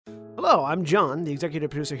Hello, I'm John, the executive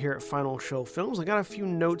producer here at Final Show Films. I got a few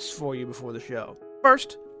notes for you before the show.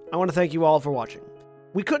 First, I want to thank you all for watching.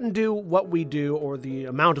 We couldn't do what we do or the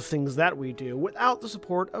amount of things that we do without the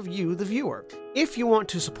support of you, the viewer. If you want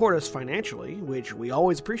to support us financially, which we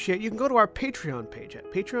always appreciate, you can go to our Patreon page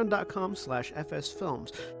at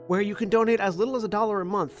patreon.com/fsfilms, where you can donate as little as $1 a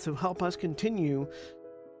month to help us continue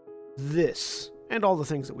this and all the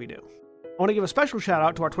things that we do. I want to give a special shout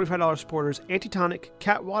out to our $25 supporters, Antitonic,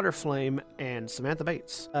 Cat Waterflame, and Samantha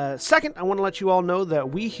Bates. Second, I want to let you all know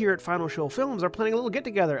that we here at Final Show Films are planning a little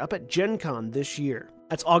get-together up at Gen Con this year.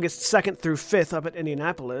 That's August 2nd through 5th up at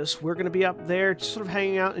Indianapolis. We're going to be up there just sort of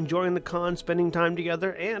hanging out, enjoying the con, spending time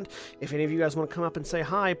together, and if any of you guys want to come up and say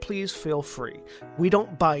hi, please feel free. We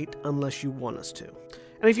don't bite unless you want us to.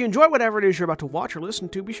 And if you enjoy whatever it is you're about to watch or listen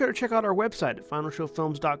to, be sure to check out our website at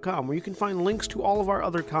finalshowfilms.com, where you can find links to all of our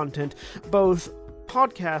other content, both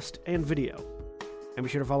podcast and video. And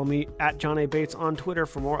be sure to follow me at John A. Bates on Twitter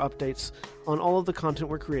for more updates on all of the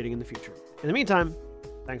content we're creating in the future. In the meantime,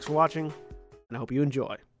 thanks for watching, and I hope you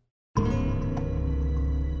enjoy.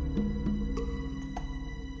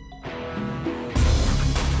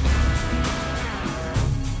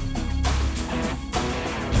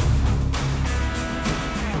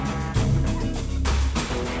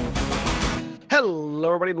 Hello,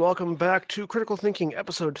 everybody, and welcome back to Critical Thinking,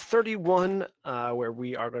 episode 31, where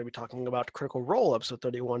we are going to be talking about Critical Role, episode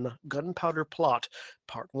 31, Gunpowder Plot,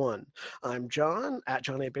 part 1. I'm John, at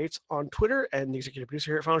John A. Bates on Twitter, and the executive producer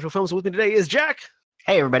here at Final Show Films. With me today is Jack.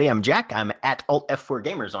 Hey, everybody, I'm Jack. I'm at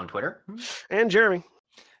AltF4Gamers on Twitter. And Jeremy.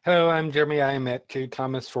 Hello, I'm Jeremy. I am at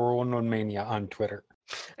KThomas411Mania on Twitter.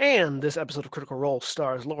 And this episode of Critical Role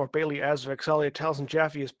stars Laura Bailey as Vexalia, Taliesin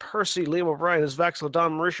Jaffe as Percy, Liam O'Brien as Vaxel,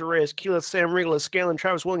 Don Marisha Ray as Keyleth, Sam Riegel as Scanlan,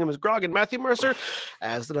 Travis William as Grog, and Matthew Mercer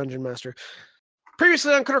as the Dungeon Master.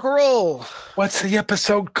 Previously on Critical Role. What's the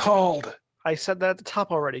episode called? I said that at the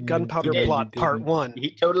top already. Gunpowder did, Plot, part 1. He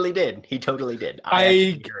totally did. He totally did.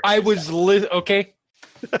 I was okay.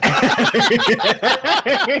 I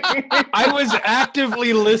was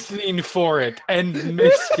actively listening for it and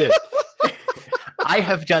missed it. I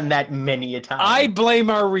have done that many a time. I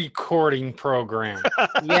blame our recording program.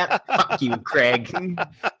 Yep. Fuck you, Craig.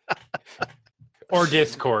 Or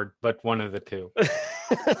Discord, but one of the two.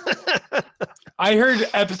 I heard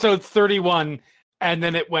episode 31 and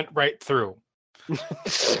then it went right through.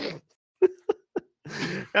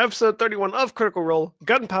 Episode 31 of Critical Role,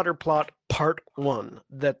 Gunpowder Plot, part 1.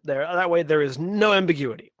 That way there is no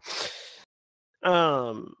ambiguity.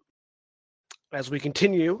 As we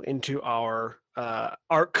continue into our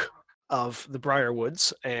arc of the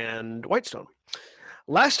Briarwoods and Whitestone.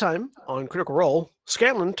 Last time on Critical Role,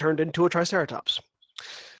 Scanlan turned into a Triceratops.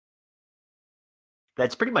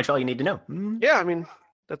 That's pretty much all you need to know. Yeah, I mean,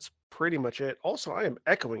 that's pretty much it. Also, I am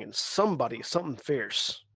echoing in something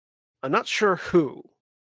fierce. I'm not sure who.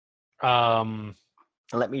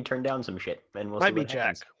 Let me turn down some shit, and we'll Might see be what Jack.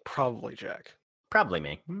 happens. Probably Jack. Probably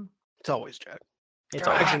me. It's always Jack. It's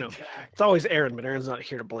always Actually, no. It's always Aaron, but Aaron's not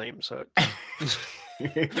here to blame, so...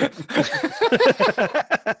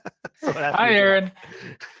 Hi, Aaron.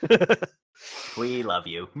 We love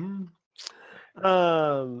you.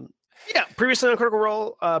 Yeah, previously on Critical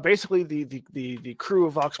Role, basically the crew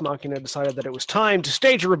of Vox Machina decided that it was time to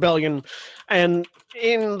stage a rebellion, and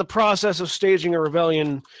in the process of staging a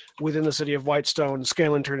rebellion within the city of Whitestone,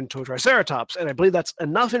 Scanlan turned into a Triceratops, and I believe that's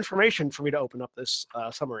enough information for me to open up this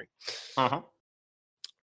summary. Uh-huh.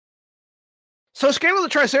 So Scanlan the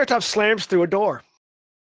Triceratops slams through a door.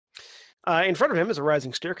 In front of him is a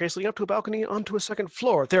rising staircase leading up to a balcony onto a second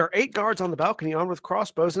floor. There are 8 guards on the balcony armed with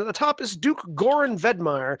crossbows, and at the top is Duke Goran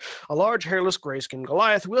Vedmire, a large, hairless, gray-skinned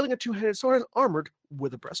Goliath wielding a 2-handed sword and armored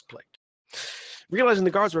with a breastplate. Realizing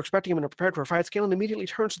the guards were expecting him and are prepared for a fight, Scanlan immediately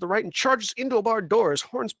turns to the right and charges into a barred door. His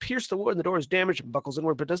horns pierce the wood, and the door is damaged and buckles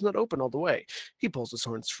inward, but does not open all the way. He pulls his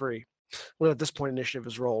horns free. Well, at this point, initiative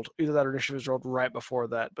is rolled. Either that or initiative is rolled right before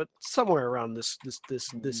that, but somewhere around this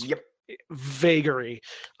Yep. vagary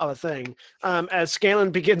of a thing, as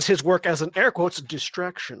Scanlan begins his work as an air quotes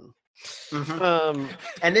distraction. Mm-hmm.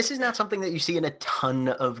 And this is not something that you see in a ton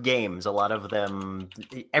of games. A lot of them,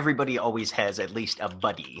 everybody always has at least a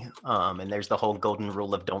buddy. And there's the whole golden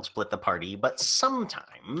rule of don't split the party. But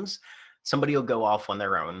sometimes somebody will go off on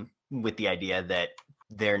their own with the idea that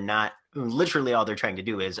they're not, literally all they're trying to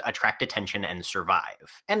do is attract attention and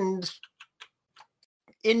survive. And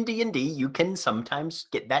in D&D, you can sometimes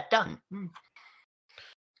get that done.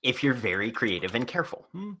 If you're very creative and careful.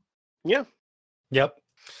 Yeah. Yep.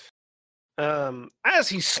 As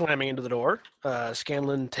he's slamming into the door,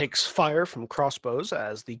 Scanlan takes fire from crossbows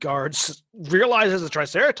as the guards realize there's a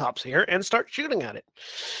Triceratops here and start shooting at it.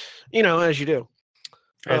 As you do.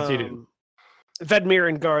 As you do. Vedmir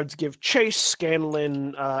and guards give chase.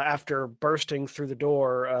 Scanlan, after bursting through the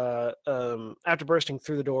door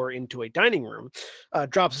into a dining room,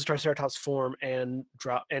 drops his Triceratops form and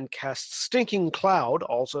casts Stinking Cloud,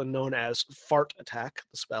 also known as Fart Attack,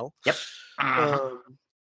 the spell. Yep.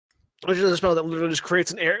 Which is a spell that literally just creates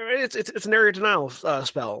an area. It's an area denial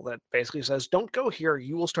spell that basically says, "Don't go here.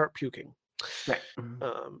 You will start puking." Right.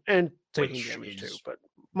 And taking damage too, but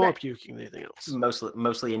more puking than anything else.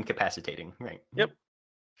 Mostly incapacitating. Right. Yep.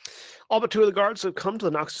 All but 2 of the guards have come to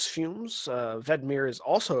the Noxus fumes. Vedmir is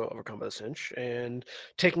also overcome by the cinch and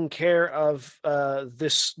taking care of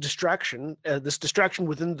this distraction. This distraction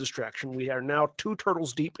within the distraction. We are now 2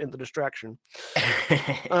 turtles deep in the distraction.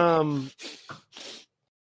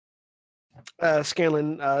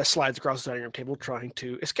 Scanlan slides across the dining room table trying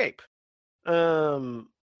to escape. And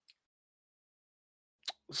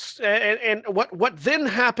what then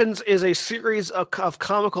happens is a series of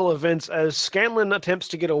comical events as Scanlan attempts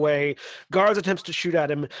to get away, guards attempts to shoot at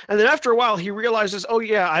him, and then after a while he realizes, oh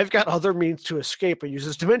yeah, I've got other means to escape, and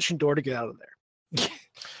uses Dimension Door to get out of there.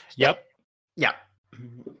 Yep. Yeah.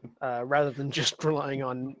 Rather than just relying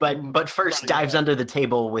on... But first dives under the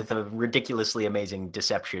table with a ridiculously amazing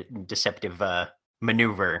deceptive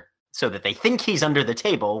maneuver so that they think he's under the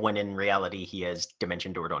table when in reality he has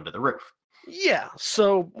Dimension Doored onto the roof. Yeah,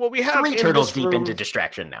 so what we have 3 turtles deep into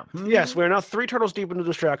distraction now. Yes, we're now 3 turtles deep into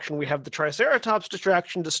distraction. We have the Triceratops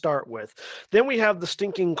distraction to start with. Then we have the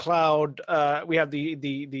Stinking Cloud. We have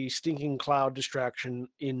the Stinking Cloud distraction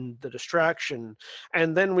in the distraction.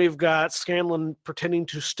 And then we've got Scanlan pretending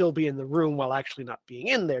to still be in the room while actually not being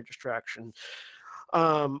in their distraction.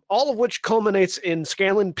 All of which culminates in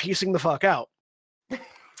Scanlan piecing the fuck out.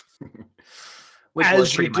 Which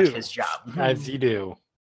was pretty much his job. As you do.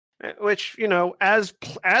 Which, as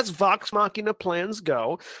Vox Machina plans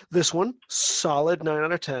go, this one, solid 9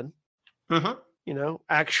 out of 10. Mm-hmm.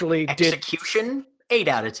 Actually Execution, 8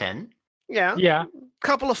 out of 10. Yeah. Yeah.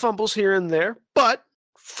 Couple of fumbles here and there, but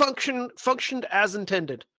functioned as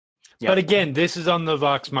intended. Yep. But again, this is on the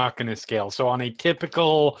Vox Machina scale. So on a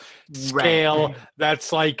typical scale,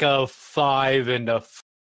 that's like a 5 and a...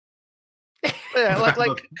 Yeah,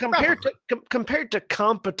 like compared to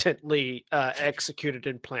competently executed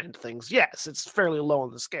and planned things, yes, it's fairly low on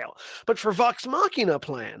the scale. But for Vox Machina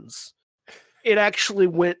plans, it actually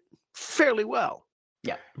went fairly well.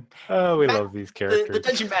 Yeah. Oh, we love these characters. The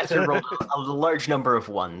Dungeon Master rolled a large number of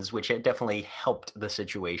ones, which definitely helped the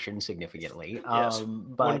situation significantly. Yes.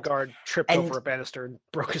 But one guard tripped over a banister and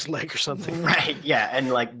broke his leg or something. Right, yeah. And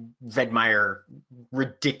Vedmire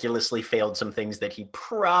ridiculously failed some things that he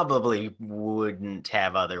probably wouldn't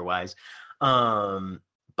have otherwise.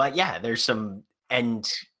 But yeah, there's some...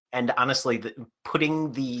 And honestly,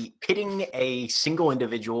 pitting a single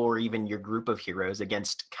individual or even your group of heroes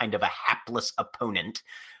against kind of a hapless opponent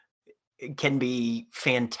can be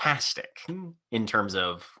fantastic in terms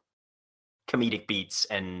of comedic beats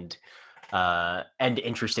and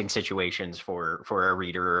interesting situations for a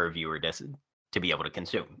reader or a viewer to be able to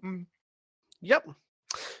consume. Yep.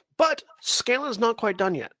 But Scanlan's not quite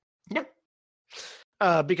done yet. No.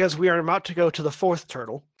 Because we are about to go to the 4th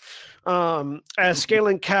turtle. As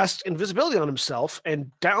Scanlan casts invisibility on himself and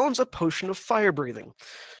downs a potion of fire breathing,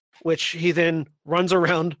 which he then runs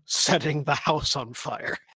around setting the house on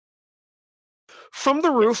fire. From the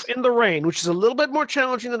roof in the rain, which is a little bit more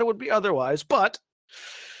challenging than it would be otherwise, but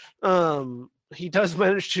he does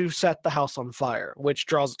manage to set the house on fire, which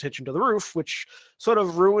draws attention to the roof, which sort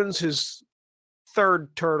of ruins his 3rd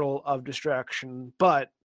turtle of distraction, but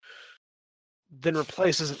then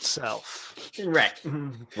replaces itself. Right.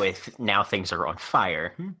 With now things are on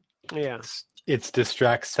fire. Yeah. It's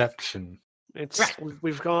distraction. It's right.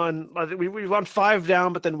 We've gone 5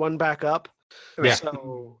 down, but then 1 back up. Yeah.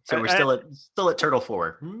 So we're still at turtle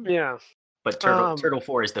 4. Yeah. But turtle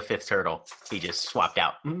 4 is the 5th turtle. He just swapped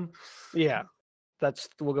out. Yeah.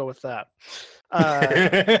 We'll go with that.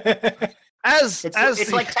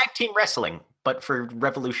 It's like tag team wrestling, but for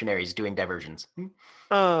revolutionaries doing diversions.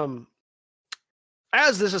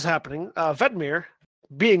 As this is happening, Vedmir,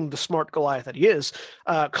 being the smart Goliath that he is,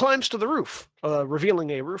 climbs to the roof,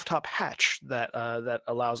 revealing a rooftop hatch that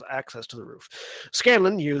allows access to the roof.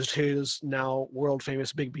 Scanlan used his now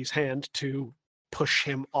world-famous Big B's hand to push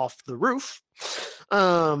him off the roof,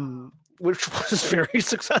 which was very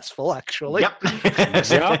successful, actually. Yep.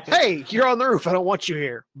 Hey, you're on the roof. I don't want you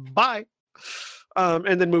here. Bye.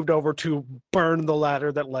 And then moved over to burn the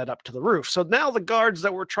ladder that led up to the roof. So now the guards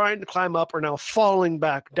that were trying to climb up are now falling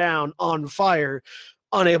back down on fire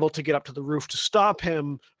unable to get up to the roof to stop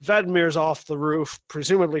him. Vadimir's off the roof,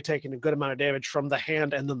 presumably taking a good amount of damage from the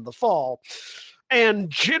hand and then the fall.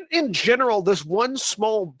 And in general, this one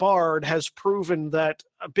small bard has proven that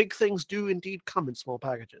big things do indeed come in small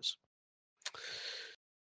packages.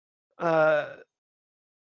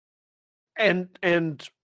 And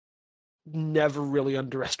never really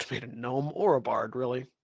underestimate a gnome or a bard, really.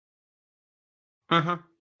 Mm-hmm.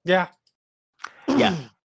 Yeah. Yeah.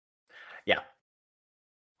 Yeah.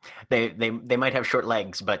 They might have short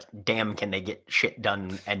legs, but damn, can they get shit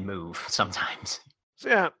done and move sometimes. So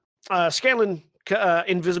yeah, Scanlan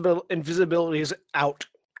invisibility is out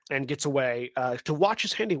and gets away to watch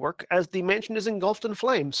his handiwork as the mansion is engulfed in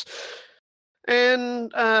flames.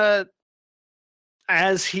 And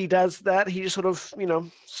as he does that, he just sort of,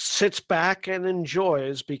 sits back and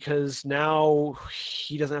enjoys, because now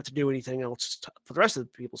he doesn't have to do anything else for the rest of the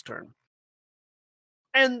people's turn.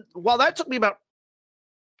 And while that took me about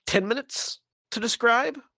 10 minutes to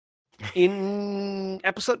describe, in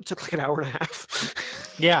episode, it took like an hour and a half.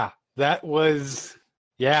 Yeah, that was,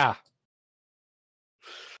 yeah.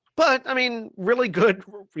 But I mean, really good,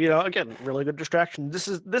 again, really good distraction. This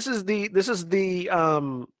is the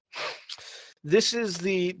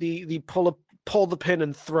pull the pin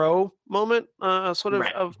and throw moment, sort of,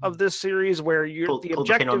 right. of this series, where you're pull the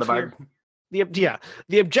pin on the bard.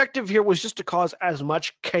 The objective here was just to cause as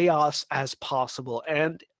much chaos as possible,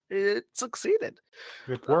 and it succeeded.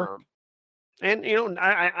 Good work. And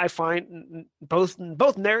I find both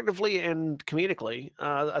narratively and comedically,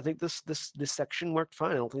 I think this section worked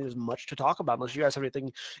fine. I don't think there's much to talk about, unless you guys have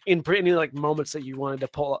anything any like moments that you wanted to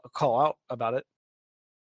call out about it.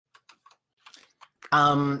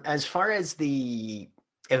 As far as the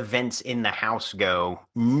events in the house go,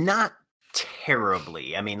 not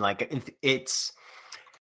terribly. I mean, like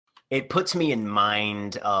it puts me in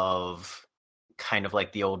mind of kind of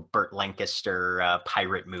like the old Burt Lancaster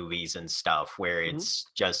pirate movies and stuff, where it's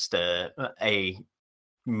just a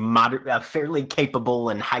fairly capable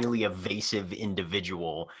and highly evasive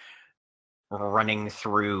individual running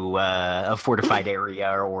through a fortified area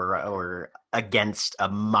or against a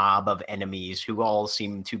mob of enemies who all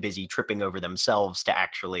seem too busy tripping over themselves to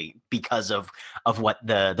actually, because of what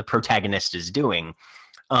the protagonist is doing,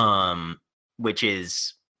 which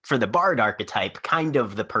is, for the bard archetype, kind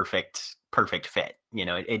of the perfect fit.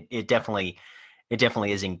 It definitely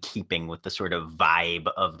is in keeping with the sort of vibe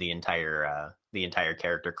of the entire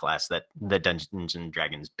character class that the Dungeons and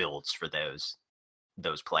Dragons builds for those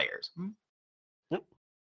players.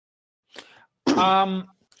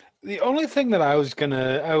 The only thing that I was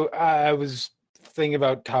thinking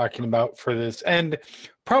about talking about for this, and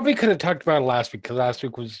probably could have talked about it last week, because last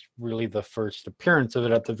week was really the first appearance of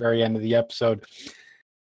it at the very end of the episode.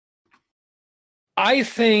 I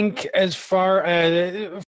think, as far as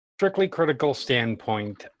a strictly critical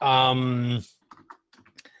standpoint,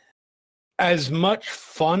 as much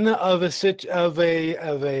fun of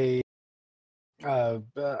a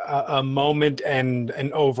moment and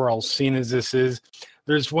an overall scene as this is,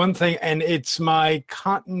 there's one thing, and it's my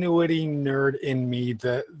continuity nerd in me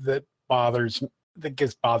that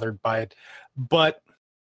gets bothered by it. But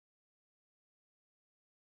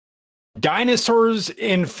dinosaurs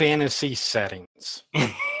in fantasy settings.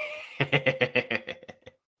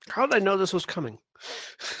 How did I know this was coming?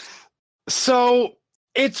 So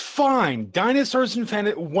it's fine. Dinosaurs in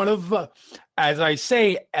fantasy, one of, as I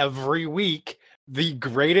say every week, the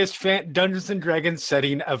greatest Dungeons and Dragons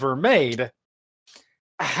setting ever made,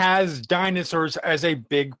 has dinosaurs as a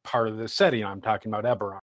big part of the setting. I'm talking about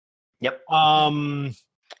Eberron. Yep.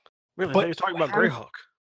 Really? But You're talking about Greyhawk.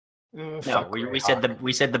 No, we said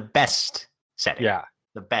the best setting. Yeah,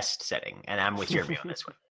 the best setting, and I'm with Jeremy on this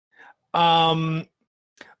one.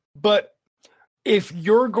 But if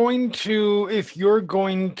you're going to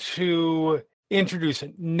introduce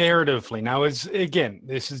it narratively, now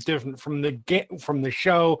this is different from the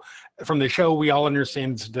show. From the show, we all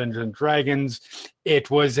understand it's Dungeons and Dragons. It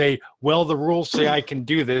was the rules say I can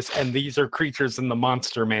do this, and these are creatures in the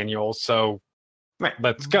monster manual, so right.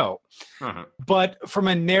 Let's go. Mm-hmm. But from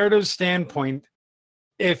a narrative standpoint,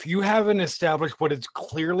 if you haven't established what is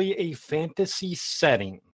clearly a fantasy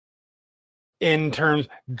setting, in terms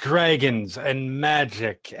dragons and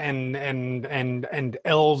magic and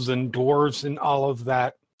elves and dwarves and all of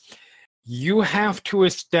that, you have to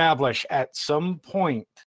establish at some point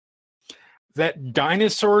that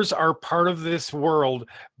dinosaurs are part of this world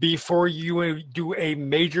before you do a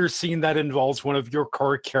major scene that involves one of your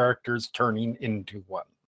core characters turning into one.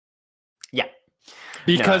 Yeah.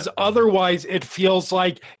 Because otherwise it feels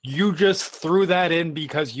like you just threw that in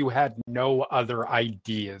because you had no other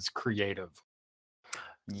ideas creative.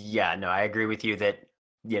 Yeah, no, I agree with you that,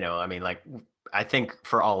 I mean, like, I think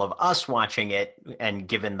for all of us watching it, and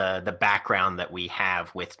given the background that we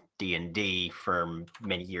have with D&D from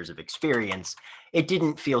many years of experience, it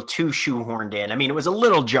didn't feel too shoehorned in. I mean, it was a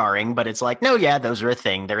little jarring, but it's like, no, yeah, those are a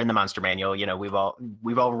thing. They're in the monster manual.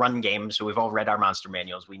 We've all run games, so we've all read our monster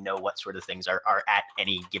manuals. We know what sort of things are at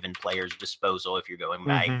any given player's disposal if you're going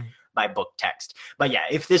by book text. But yeah,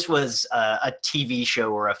 if this was a TV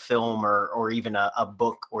show or a film or even a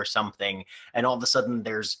book or something, and all of a sudden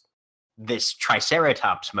there's this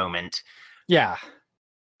Triceratops moment. Yeah.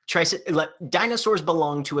 Dinosaurs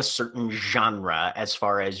belong to a certain genre as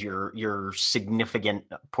far as your significant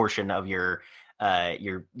portion of your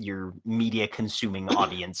media consuming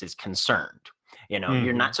audience is concerned.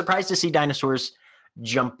 You're not surprised to see dinosaurs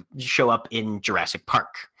show up in Jurassic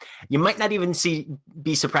Park. You might not even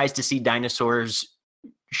be surprised to see dinosaurs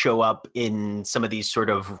show up in some of these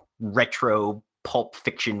sort of retro pulp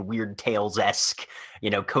fiction, Weird Tales-esque,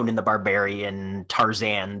 Conan the Barbarian,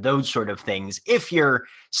 Tarzan, those sort of things. If you're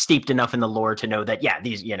steeped enough in the lore to know that, yeah,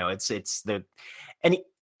 these,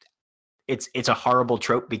 it's a horrible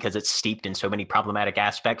trope because it's steeped in so many problematic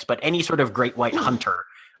aspects. But any sort of great white hunter,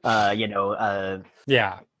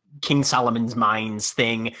 King Solomon's Mines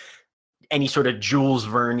thing, any sort of Jules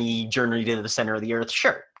Verne journey to the center of the earth,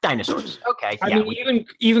 sure, dinosaurs, okay. I mean,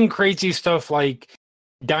 even crazy stuff like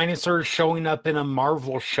dinosaurs showing up in a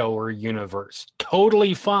Marvel show or universe,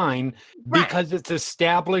 totally fine, because it's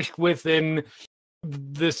established within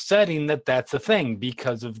the setting that's a thing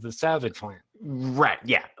because of the Savage Land. Right,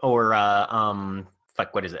 yeah. Or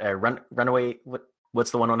what is it? Runaway,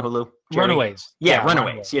 what's the one on Hulu? Jerry? Runaways. Yeah,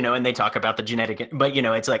 Runaways, and they talk about the genetic, but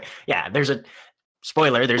it's like, yeah, there's a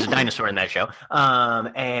spoiler, there's a dinosaur in that show.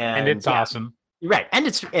 And it's awesome. Right. And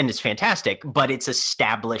it's fantastic, but it's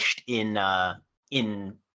established in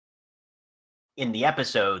the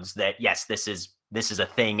episodes that, yes, this is a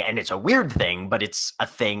thing, and it's a weird thing, but it's a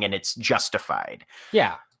thing and it's justified.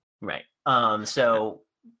 Yeah. Right. So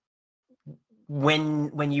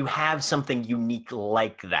when you have something unique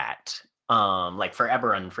like that, like for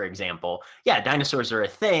Eberron, for example, yeah, dinosaurs are a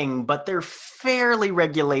thing, but they're fairly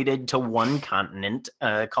regulated to one continent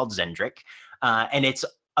called Zendrik. And it's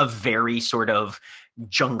a very sort of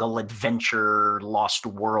jungle adventure, lost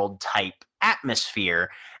world type atmosphere.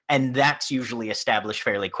 And that's usually established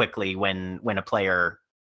fairly quickly when a player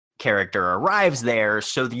character arrives there,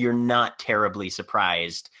 so that you're not terribly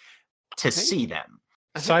surprised to see them.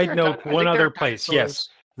 Side note, one other place, yes,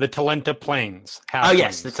 the Talenta Plains. Oh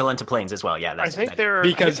yes, the Talenta Plains as well. Yeah,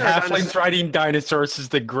 because halflings riding dinosaurs is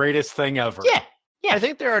the greatest thing ever. Yeah. I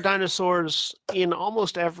think there are dinosaurs in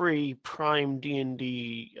almost every prime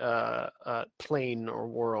D&D plane or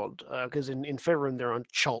world, because in Faerun they're on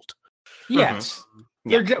Chult. Yes.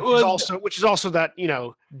 Which is also that,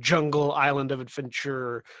 jungle island of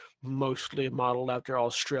adventure, mostly modeled after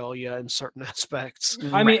Australia in certain aspects.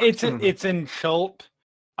 I mean, it's in Chult.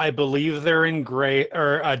 I believe they're in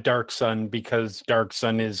Dark Sun, because Dark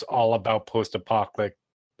Sun is all about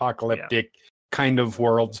post-apocalyptic kind of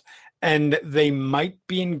worlds. And they might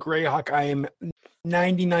be in Greyhawk. I am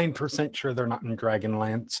 99% sure they're not in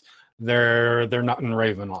Dragonlance. They're not in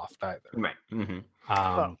Ravenloft either. Right.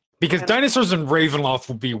 Mm-hmm. Because dinosaurs in Ravenloft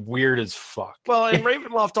would be weird as fuck. Well, and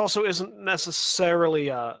Ravenloft also isn't necessarily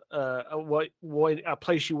a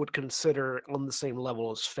place you would consider on the same level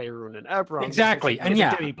as Faerun and Eberron. Exactly, it's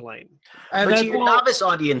a demi-plane. But to your novice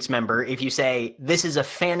audience member, if you say this is a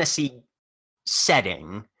fantasy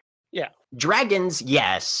setting, yeah, dragons,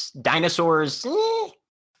 yes, dinosaurs.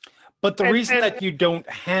 But the reason that you don't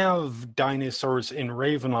have dinosaurs in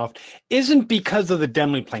Ravenloft isn't because of the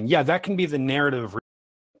demi-plane. Yeah, that can be the narrative.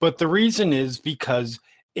 But the reason is because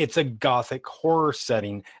it's a gothic horror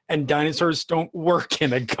setting, and dinosaurs don't work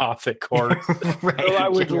in a gothic horror. Right. So I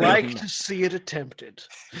would like to see it attempted.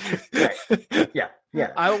 Right. Yeah.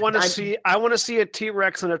 I want to see a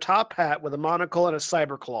T-Rex in a top hat with a monocle and a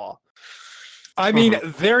cyber claw. I mean,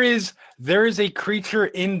 there is a creature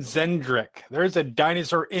in Zendrik. There's a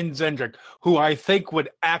dinosaur in Zendrik who I think would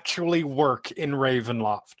actually work in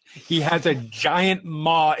Ravenloft. He has a giant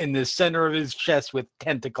maw in the center of his chest with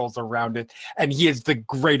tentacles around it, and he is the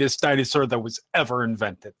greatest dinosaur that was ever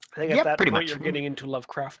invented. I think at that point you're getting into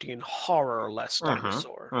Lovecraftian horror, less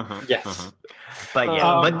dinosaur. Yes. But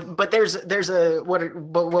yeah, but there's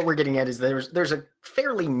what we're getting at is there's a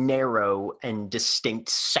fairly narrow and distinct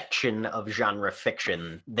section of genre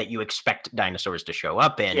fiction that you expect dinosaurs to show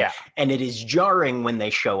up in, and it is jarring when they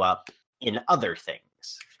show up in other things.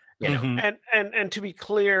 You know, And to be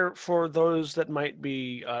clear, for those that might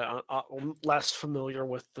be less familiar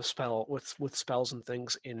with the with spells and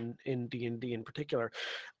things in D&D in particular,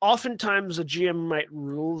 oftentimes a GM might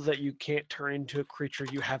rule that you can't turn into a creature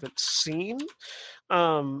you haven't seen.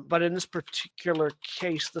 But in this particular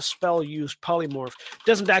case, the spell used, Polymorph,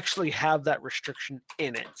 doesn't actually have that restriction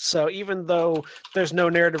in it. So even though there's no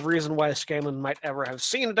narrative reason why Scanlan might ever have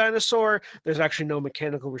seen a dinosaur, there's actually no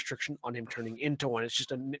mechanical restriction on him turning into one. It's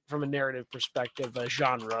just from a narrative perspective, a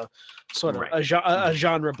genre sort of a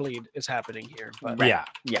genre bleed is happening here. But yeah.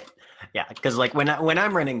 Because like when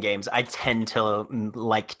I'm running games, I tend to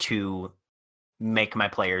like to make my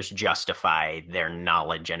players justify their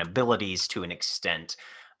knowledge and abilities to an extent.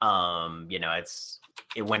 You know,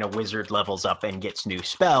 when a wizard levels up and gets new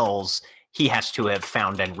spells, he has to have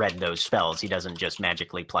found and read those spells. He doesn't just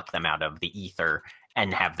magically pluck them out of the ether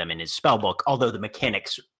and have them in his spell book, although the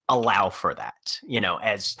mechanics allow for that. You know,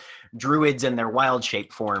 as druids in their wild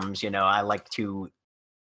shape forms, you know, I like to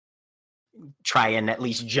try and at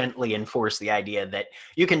least gently enforce the idea that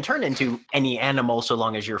you can turn into any animal so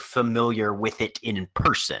long as you're familiar with it in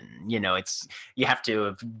person. You know, you have to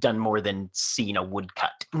have done more than seen a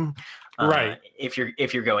woodcut, right? If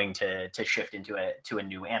you're going to shift into a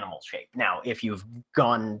new animal shape. Now, if you've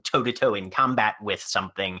gone toe to toe in combat with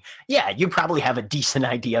something, yeah, you probably have a decent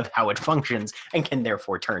idea of how it functions and can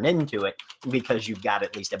therefore turn into it because you've got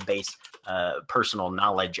at least a base personal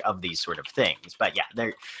knowledge of these sort of things. But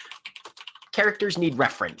yeah, characters need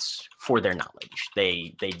reference for their knowledge.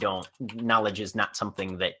 They don't. Knowledge is not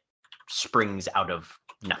something that springs out of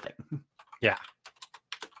nothing. Yeah.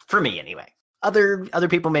 For me, anyway. Other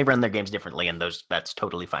people may run their games differently, and that's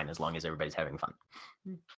totally fine as long as everybody's having fun.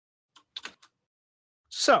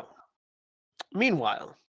 So,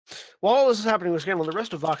 meanwhile, while all this is happening with Scandal, the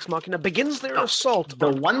rest of Vox Machina begins their assault.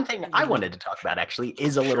 The one thing I wanted to talk about, actually,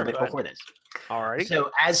 is a little bit before this. Alrighty.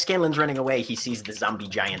 So, as Scanlan's running away, he sees the zombie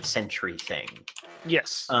giant sentry thing.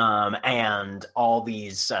 Yes. And all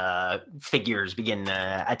these figures begin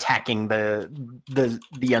attacking the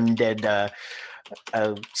undead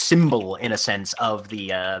symbol, in a sense, of the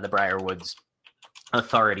Briarwood's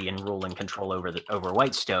authority and rule and control over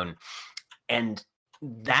Whitestone. And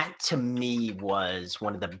that to me was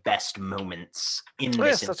one of the best moments in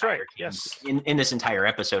this entire in this entire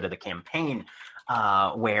episode of the campaign,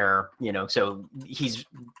 where, you know, so these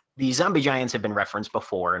zombie giants have been referenced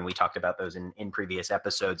before, and we talked about those in previous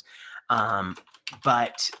episodes.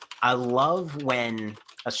 But I love when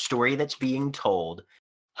a story that's being told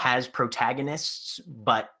has protagonists,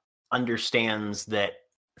 but understands that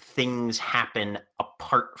things happen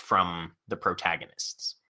apart from the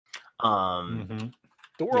protagonists.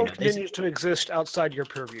 The world continues to exist outside your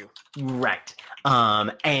purview. Right.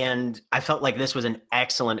 And I felt like this was an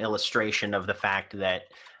excellent illustration of the fact that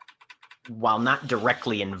while not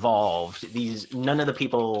directly involved, none of the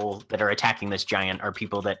people that are attacking this giant are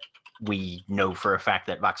people that we know for a fact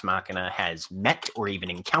that Vox Machina has met or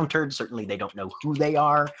even encountered. Certainly they don't know who they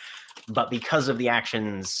are, but because of the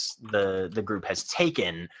actions the group has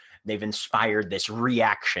taken, they've inspired this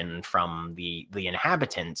reaction from the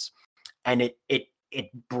inhabitants, and it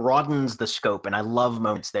broadens the scope. And I love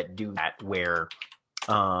moments that do that, where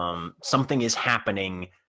something is happening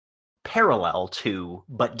parallel to,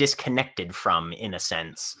 but disconnected from, in a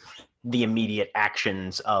sense, the immediate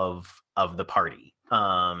actions of the party.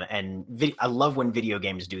 And I love when video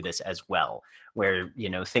games do this as well, where, you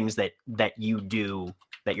know, things that you do,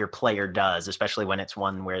 that your player does, especially when it's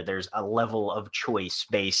one where there's a level of choice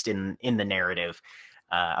based in the narrative.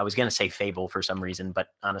 I was going to say Fable for some reason, but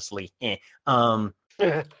honestly,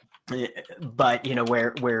 but, you know,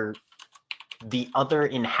 where the other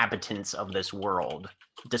inhabitants of this world,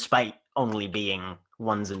 despite only being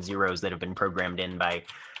ones and zeros that have been programmed in by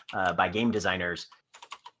game designers,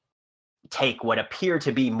 take what appear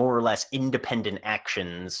to be more or less independent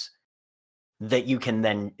actions that you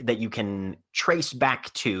can trace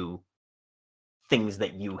back to things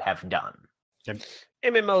that you have done. Yep.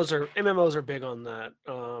 MMOs are big on that.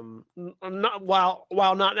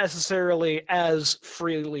 While not necessarily as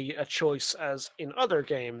freely a choice as in other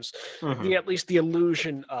games, at least the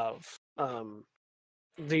illusion of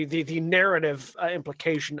the narrative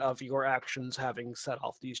implication of your actions having set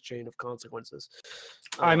off these chain of consequences.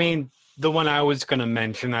 I mean, the one I was going to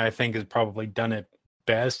mention, I think, has probably done it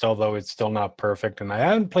best, although it's still not perfect, and I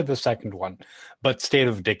haven't played the second one, but State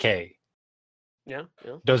of Decay. Yeah.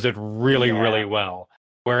 Does it really, really well,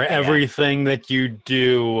 where everything that you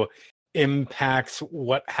do impacts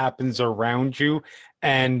what happens around you.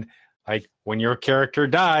 And like when your character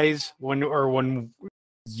dies, when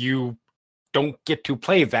you don't get to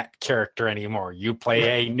play that character anymore. You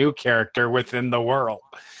play a new character within the world.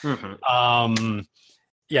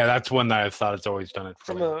 Yeah, that's one that I thought has always done it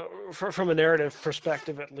from a narrative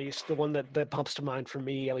perspective. At least the one that pops to mind for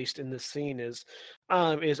me, at least in this scene, is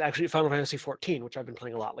actually Final Fantasy XIV, which I've been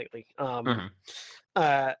playing a lot lately.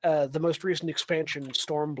 The most recent expansion,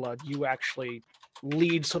 Stormblood, you actually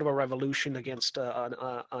lead sort of a revolution against an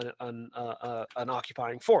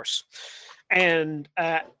occupying force, and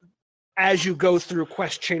as you go through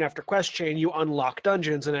quest chain after quest chain, you unlock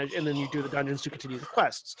dungeons, and then you do the dungeons to continue the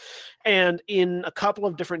quests. And in a couple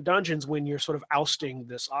of different dungeons, when you're sort of ousting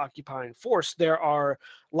this occupying force, there are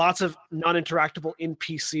lots of non-interactable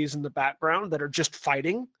NPCs in the background that are just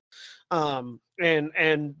fighting.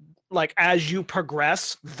 And like as you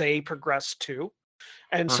progress, they progress too.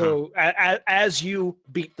 And so as you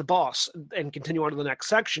beat the boss and continue on to the next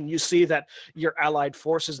section, you see that your allied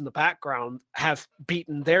forces in the background have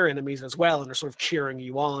beaten their enemies as well, and are sort of cheering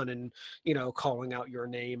you on and, you know, calling out your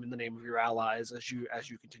name and the name of your allies as you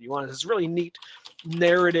continue on. It's really neat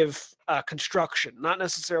narrative construction, not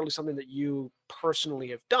necessarily something that you personally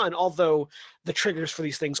have done, although the triggers for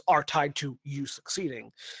these things are tied to you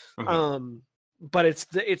succeeding. But it's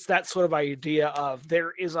that sort of idea of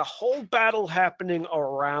there is a whole battle happening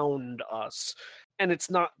around us, and it's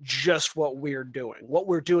not just what we're doing. What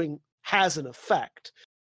we're doing has an effect,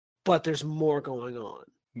 but there's more going on.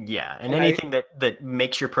 Yeah, and anything that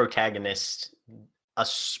makes your protagonist a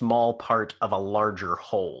small part of a larger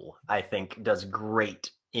whole, I think, does great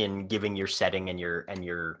in giving your setting and your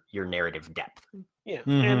narrative depth. Yeah,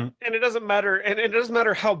 and it doesn't matter, and it doesn't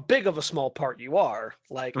matter how big of a small part you are.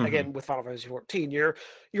 Like again, with Final Fantasy XIV,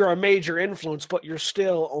 you're a major influence, but you're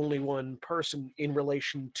still only one person in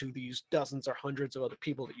relation to these dozens or hundreds of other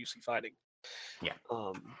people that you see fighting. Yeah.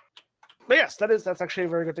 But yes, that's actually a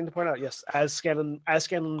very good thing to point out. Yes, as Scanlan,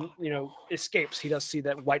 escapes, he does see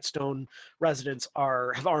that Whitestone residents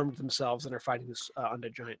have armed themselves and are fighting this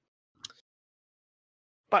undead giant.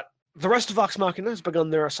 But the rest of Vox Machina has begun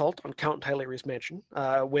their assault on Count Tyleri's mansion,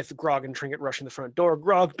 with Grog and Trinket rushing the front door.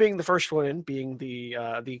 Grog being the first one in, being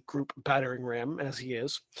the group battering ram as he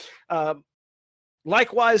is.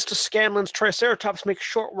 Likewise to Scanlan's Triceratops makes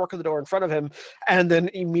short work of the door in front of him, and then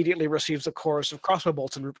immediately receives a chorus of crossbow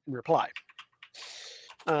bolts in reply.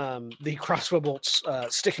 The crossbow bolts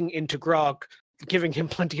sticking into Grog, giving him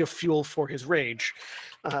plenty of fuel for his rage,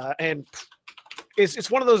 and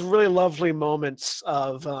it's one of those really lovely moments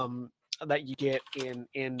of that you get in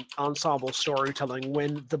ensemble storytelling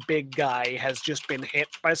when the big guy has just been hit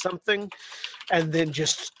by something and then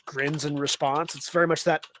just grins in response. It's very much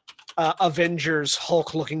that Avengers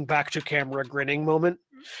Hulk looking back to camera grinning moment.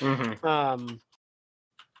 That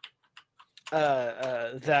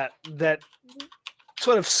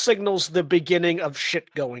sort of signals the beginning of shit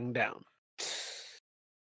going down.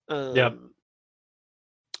 Yep.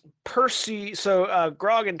 Percy, so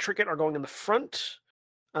Grog and Trinket are going in the front,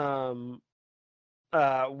 while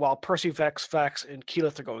Percy, Vex, and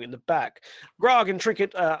Keyleth are going in the back. Grog and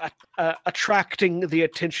Trinket attracting the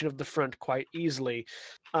attention of the front quite easily.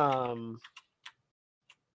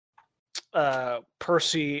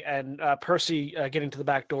 Percy getting to the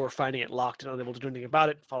back door, finding it locked and unable to do anything about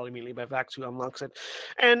it, followed immediately by Vax, who unlocks it,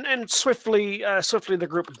 and swiftly the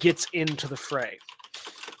group gets into the fray.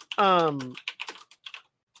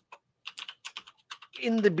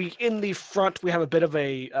 In the front, we have a bit of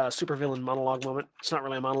a supervillain monologue moment. It's not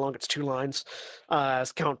really a monologue; it's two lines.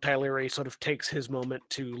 As Count Tyleri sort of takes his moment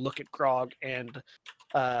to look at Grog and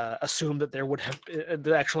assume that there would have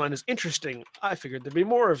the actual line is interesting. I figured there'd be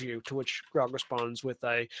more of you. To which Grog responds with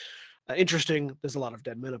a interesting. There's a lot of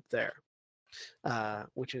dead men up there,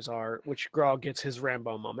 which Grog gets his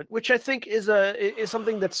Rambo moment, which I think is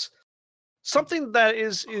something that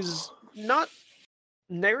is not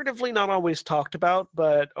narratively not always talked about,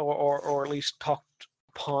 but or at least talked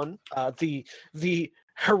upon. The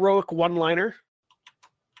heroic one-liner.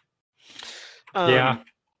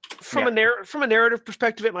 From a narrative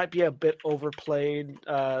perspective, it might be a bit overplayed.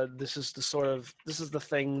 This is the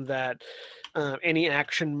thing that any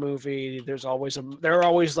action movie, there are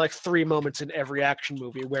always like 3 moments in every action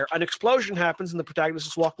movie where an explosion happens and the protagonist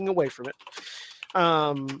is walking away from it.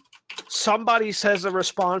 Somebody says a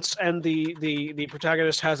response and the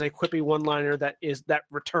protagonist has a quippy one-liner that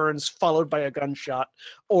returns, followed by a gunshot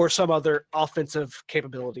or some other offensive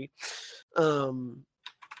capability. And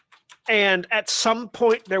at some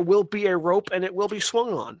point there will be a rope and it will be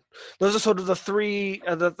swung on. Those are sort of the three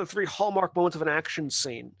hallmark moments of an action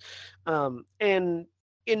scene. And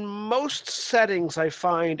in most settings I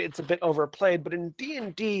find it's a bit overplayed, but in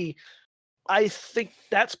D&D I think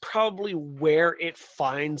that's probably where it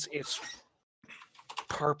finds its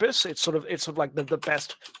purpose. It's sort of like the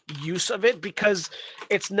best use of it, because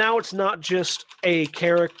it's not just a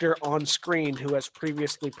character on screen who has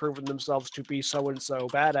previously proven themselves to be so and so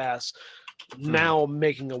badass now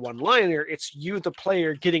making a one-liner. It's you, the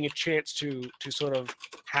player, getting a chance to sort of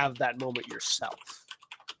have that moment yourself.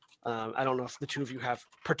 I don't know if the two of you have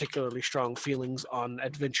particularly strong feelings on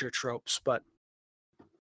adventure tropes, but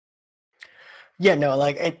yeah, no,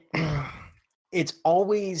 like it's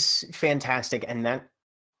always fantastic, and that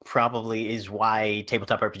probably is why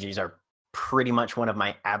tabletop RPGs are pretty much one of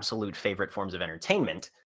my absolute favorite forms of entertainment.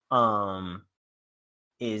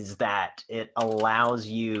 Is that it allows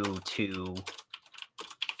you to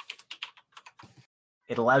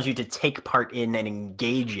take part in and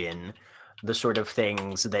engage in the sort of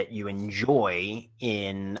things that you enjoy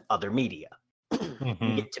in other media.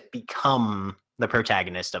 You get to become the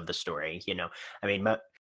protagonist of the story. I mean,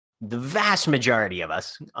 the vast majority of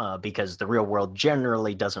us, because the real world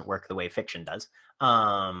generally doesn't work the way fiction does.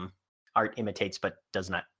 Art imitates but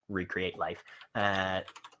does not recreate life.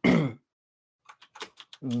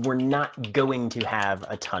 We're not going to have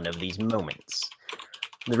a ton of these moments.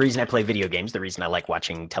 The reason I play video games, the reason I like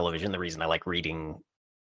watching television, the reason I like reading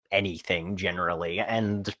anything generally,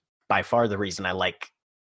 and by far the reason I like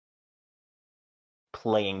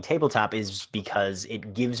playing tabletop is because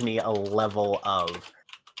it gives me a level of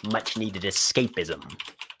much needed escapism,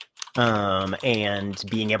 and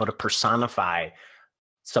being able to personify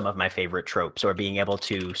some of my favorite tropes, or being able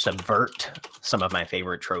to subvert some of my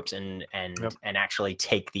favorite tropes, and actually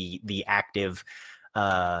take the active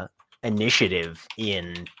initiative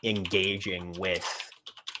in engaging with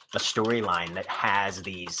a storyline that has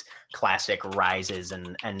these classic rises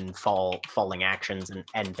and falling actions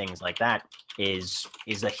and things like that is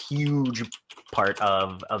a huge part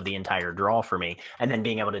of the entire draw for me. And then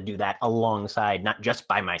being able to do that alongside, not just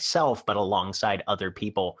by myself, but alongside other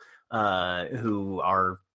people who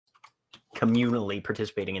are communally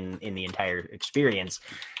participating in the entire experience,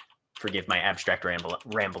 forgive my abstract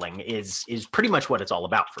rambling, is pretty much what it's all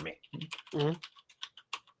about for me. Mm-hmm.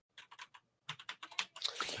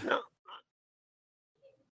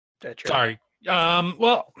 Sorry.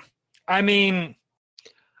 Well, I mean,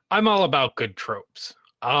 I'm all about good tropes.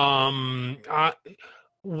 What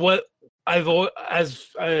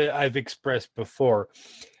I've expressed before,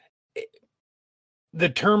 the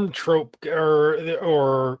term trope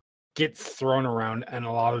or gets thrown around, and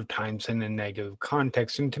a lot of times in a negative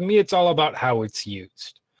context. And to me, it's all about how it's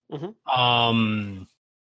used. Mm-hmm.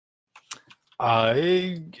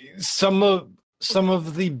 Some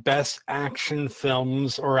of the best action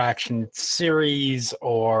films or action series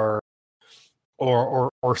or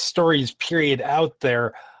stories period out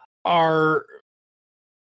there are,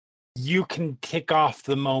 you can tick off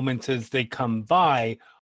the moments as they come by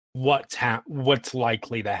what's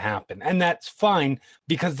likely to happen, and that's fine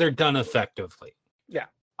because they're done effectively. Yeah.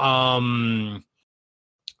 I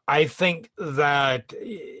think that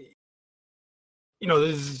this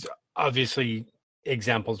is obviously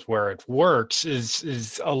examples where it works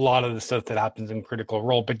is a lot of the stuff that happens in Critical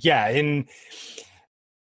Role, but yeah, in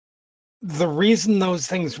the reason those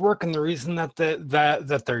things work and the reason that they're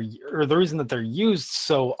used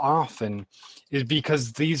so often is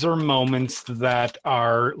because these are moments that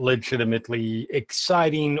are legitimately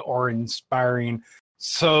exciting or inspiring.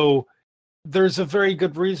 So there's a very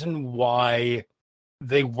good reason why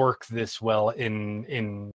they work this well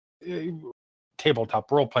in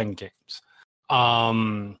tabletop role-playing games.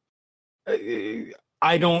 I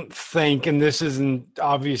don't think, and this isn't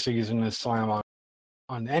a slam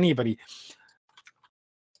on anybody,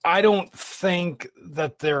 I don't think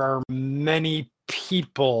that there are many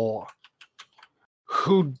people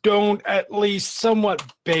who don't at least somewhat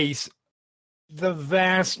base the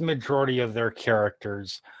vast majority of their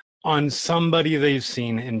characters on somebody they've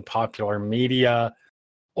seen in popular media,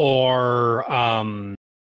 or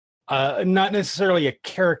not necessarily a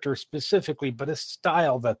character specifically, but a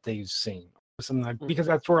style that they've seen. Because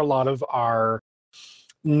that's where a lot of our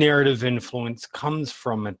narrative influence comes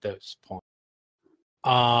from at this point.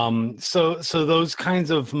 So those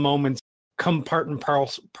kinds of moments come part and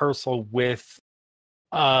parcel with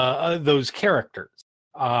those characters.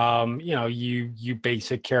 You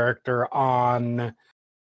base a character on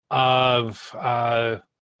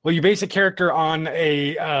you base a character on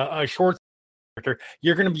a short character.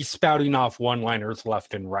 You're going to be spouting off one-liners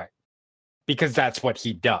left and right because that's what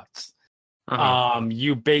he does.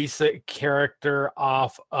 You base a character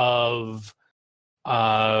off of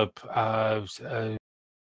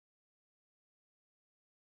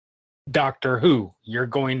Doctor Who. You're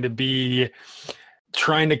going to be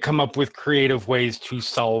trying to come up with creative ways to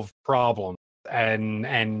solve problems.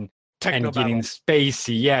 and Techno getting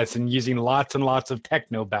spacey, yes, and using lots and lots of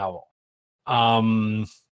techno babble.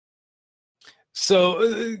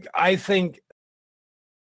 So I think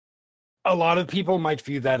a lot of people might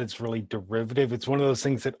view that as really derivative. It's one of those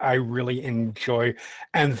things that I really enjoy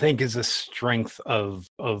and think is a strength of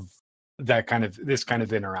this kind of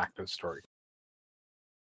interactive story.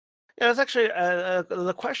 Yeah, that's actually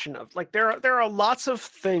the question of like there are lots of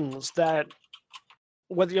things that,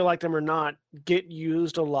 whether you like them or not, get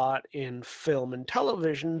used a lot in film and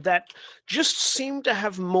television that just seem to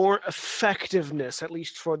have more effectiveness, at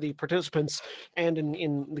least for the participants, and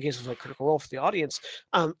in the case of like Critical Role for the audience,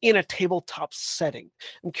 in a tabletop setting.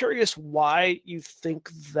 I'm curious why you think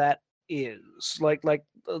that is.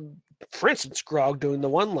 For instance, Grog doing the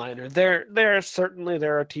one-liner. There are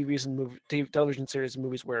TVs and television series and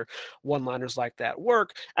movies where one-liners like that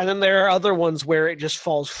work, and then there are other ones where it just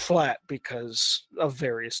falls flat because of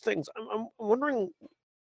various things. I'm wondering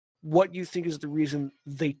what you think is the reason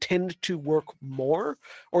they tend to work more,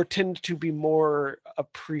 or tend to be more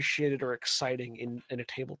appreciated or exciting in a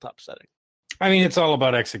tabletop setting. I mean, it's all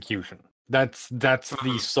about execution. That's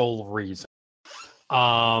the sole reason.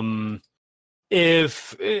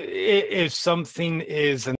 If something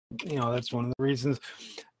is, and that's one of the reasons,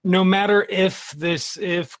 no matter if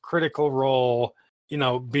Critical Role,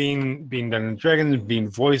 being done in Dragons, being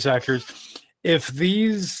voice actors, if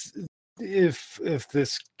this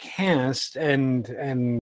cast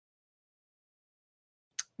and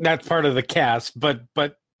that's part of the cast, but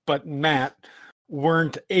Matt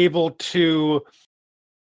weren't able to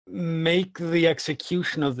make the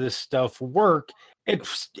execution of this stuff work,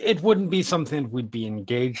 it wouldn't be something we'd be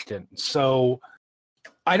engaged in. So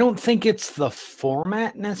I don't think it's the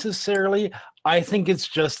format necessarily. I think it's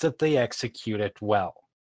just that they execute it well.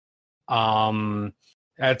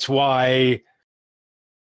 That's why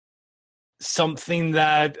something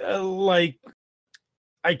that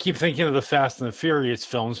I keep thinking of the Fast and the Furious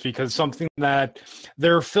films, because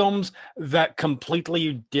there are films that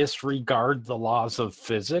completely disregard the laws of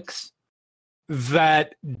physics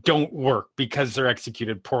that don't work because they're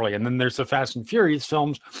executed poorly. And then there's the Fast and Furious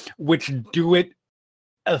films which do it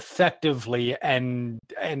effectively, and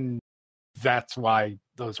that's why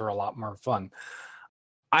those are a lot more fun.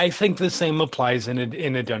 I think the same applies in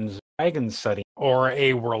a Dungeons & Dragons setting, or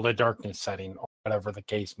a World of Darkness setting, or whatever the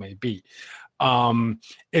case may be.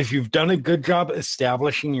 If you've done a good job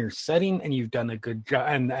establishing your setting, and you've done a good job,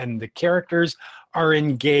 and the characters are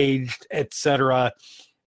engaged, etc.,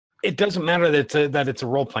 it doesn't matter that it's a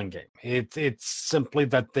role-playing game. It's simply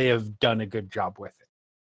that they have done a good job with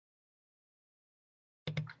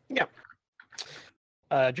it. Yeah.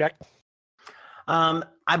 Jack? I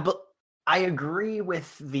agree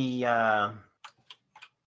with the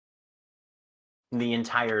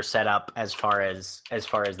entire setup as far as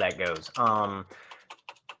that goes.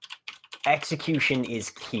 Execution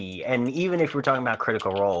is key, and even if we're talking about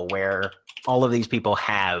Critical Role, where all of these people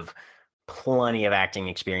have plenty of acting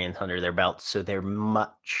experience under their belts, so they're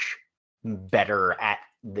much better at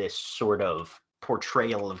this sort of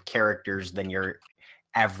portrayal of characters than your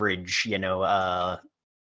average,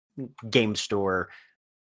 game store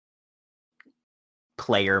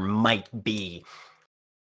player might be.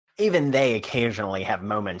 Even they occasionally have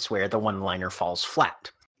moments where the one-liner falls flat.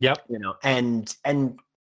 Yep. And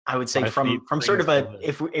I would say from sort of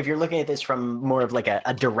if you're looking at this from more of like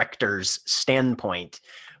a director's standpoint,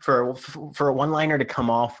 for a one-liner to come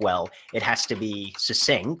off well, it has to be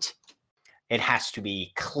succinct, it has to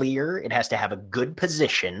be clear, it has to have a good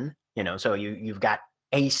position, so you've got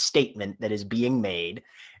a statement that is being made,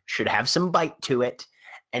 should have some bite to it,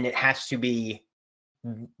 and it has to be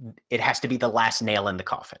the last nail in the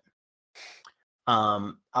coffin.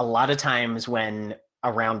 A lot of times when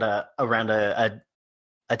around a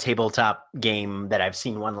tabletop game that I've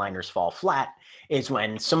seen one-liners fall flat is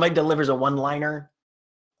when somebody delivers a one-liner,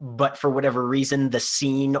 but for whatever reason, the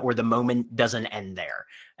scene or the moment doesn't end there.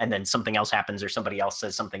 And then something else happens, or somebody else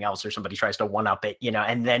says something else, or somebody tries to one-up it,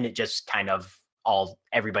 and then it just kind of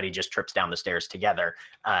everybody just trips down the stairs together,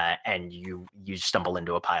 and you stumble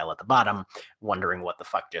into a pile at the bottom wondering what the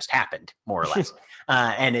fuck just happened, more or less.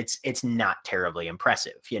 And it's not terribly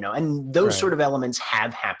impressive, and those sort of elements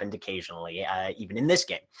have happened occasionally, even in this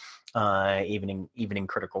game, even in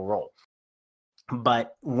Critical Role.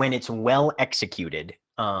 But when it's well executed,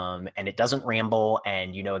 and it doesn't ramble,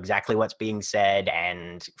 and you know exactly what's being said,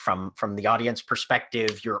 and from the audience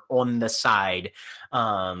perspective, you're on the side,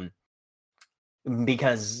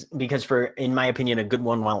 because in my opinion, a good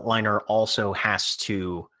one-liner also has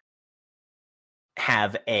to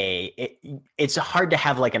have it's hard to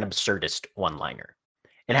have like an absurdist one-liner.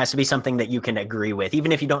 It has to be something that you can agree with,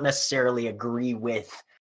 even if you don't necessarily agree with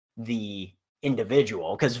the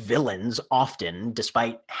individual, because villains often,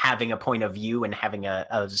 despite having a point of view and having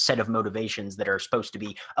a set of motivations that are supposed to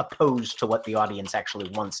be opposed to what the audience actually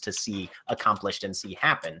wants to see accomplished and see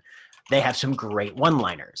happen, they have some great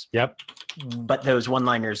one-liners. Yep. But those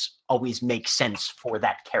one-liners always make sense for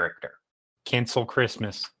that character. Cancel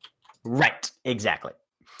Christmas. Right, exactly.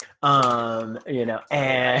 And whenever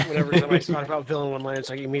somebody talks about villain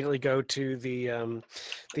one-liners, I immediately go to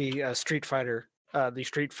the Street Fighter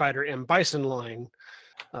M. Bison line.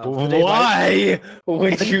 Why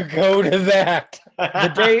would you go to that?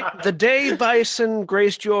 The day Bison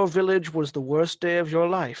graced your village was the worst day of your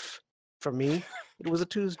life. For me, it was a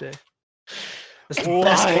Tuesday.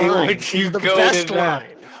 Why would you go to that?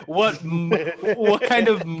 What kind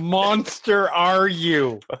of monster are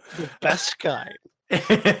you? The best kind.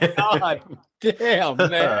 God damn,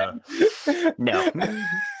 man. No.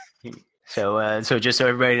 So just so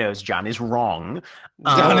everybody knows, John is wrong.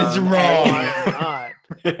 John is wrong.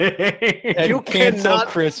 And you cancel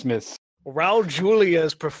Christmas. Raul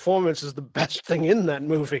Julia's performance is the best thing in that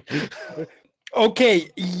movie. Okay,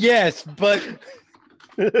 yes, but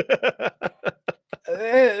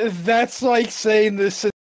that's like saying this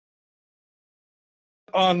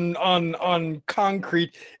on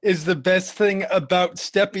concrete is the best thing about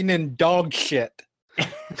stepping in dog shit.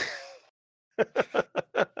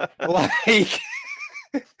 Like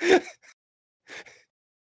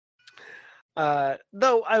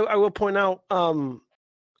though I will point out,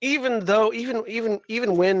 even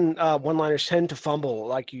when one-liners tend to fumble,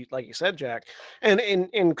 like you said, Jack, and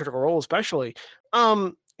in Critical Role especially,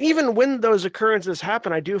 even when those occurrences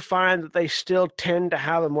happen, I do find that they still tend to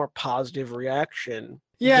have a more positive reaction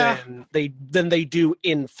than they do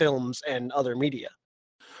in films and other media.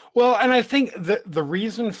 Well, and I think the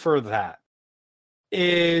reason for that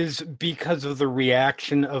is because of the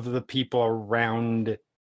reaction of the people around.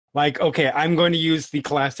 Like, okay, I'm going to use the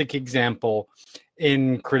classic example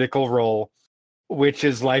in Critical Role, which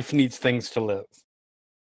is life needs things to live.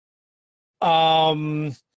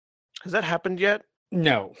 Has that happened yet?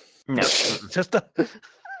 No. No.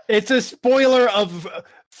 It's a spoiler of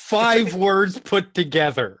 5 words put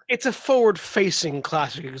together. It's a forward-facing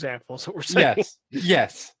classic example, is what we're saying.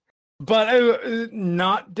 Yes. But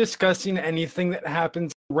not discussing anything that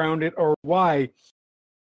happens around it or why.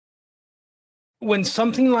 When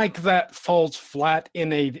something like that falls flat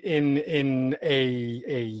in a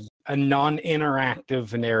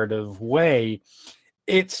non-interactive narrative way,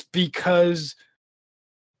 it's because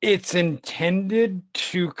it's intended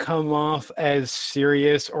to come off as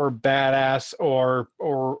serious or badass or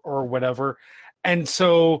whatever. And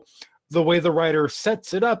so the way the writer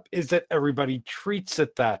sets it up is that everybody treats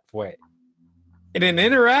it that way. In an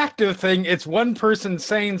interactive thing, it's one person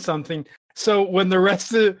saying something. So when the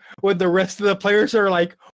rest of the players are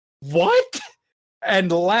like, "What?"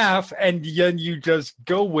 and laugh, and then you just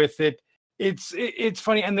go with it, it's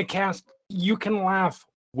funny. And the cast, you can laugh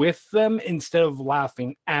with them instead of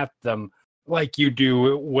laughing at them, like you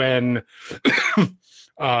do when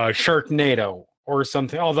Sharknado or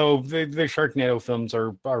something. Although the Sharknado films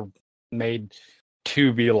are made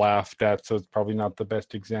to be laughed at, so it's probably not the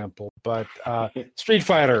best example. But Street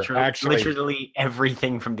Fighter, actually, literally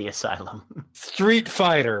everything from the Asylum. Street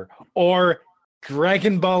Fighter or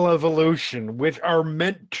Dragon Ball Evolution, which are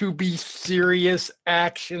meant to be serious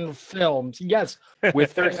action films, yes,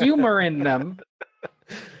 with their humor in them,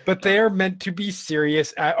 but they are meant to be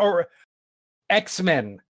serious. Or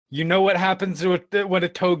X-Men, you know what happens when a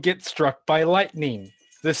toe gets struck by lightning?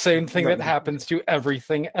 The same thing that happens to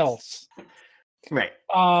everything else. Right.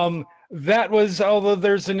 That was, although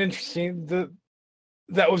there's an interesting,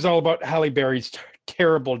 that was all about Halle Berry's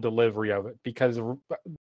terrible delivery of it, because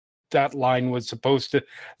that line was supposed to,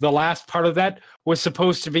 the last part of that was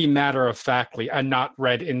supposed to be matter-of-factly and not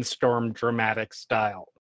read in storm dramatic style.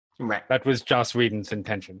 Right. That was Joss Whedon's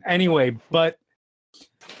intention. Anyway, but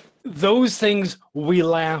those things we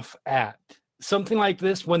laugh at. Something like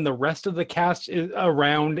this, when the rest of the cast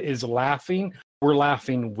around is laughing, we're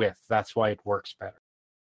laughing with. That's why it works better.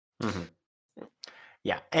 Mm-hmm.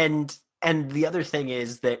 Yeah, and the other thing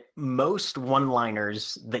is that most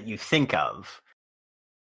one-liners that you think of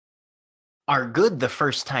are good the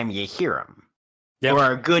first time you hear them, or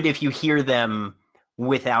are good if you hear them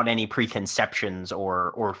without any preconceptions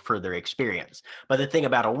or further experience. But the thing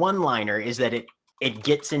about a one-liner is that it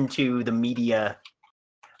gets into the media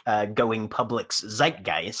going public's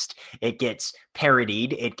zeitgeist. It gets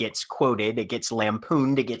parodied, it gets quoted, it gets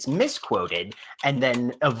lampooned, it gets misquoted, and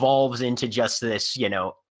then evolves into just this,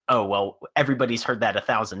 oh, well, everybody's heard that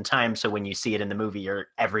 1,000 times. So when you see it in the movie,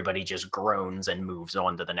 everybody just groans and moves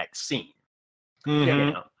on to the next scene. Mhm.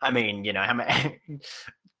 You know, I mean, you know, how many,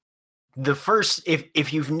 the first,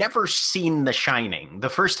 if you've never seen The Shining, the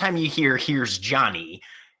first time you here's Johnny,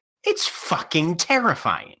 it's fucking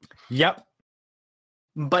terrifying. Yep.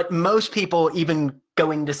 But most people, even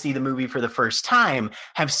going to see the movie for the first time,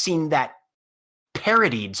 have seen that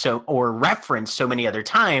parodied or referenced so many other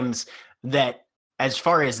times that, as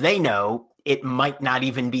far as they know, it might not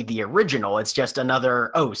even be the original. It's just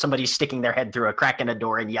another, oh, somebody's sticking their head through a crack in a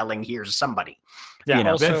door and yelling, "Here's somebody." Yeah. You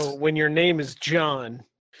know? Also, when your name is John,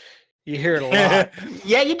 you hear it a lot.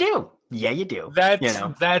 Yeah, you do. Yeah, you do. That's you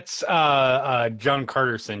know? that's John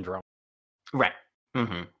Carter syndrome. Right.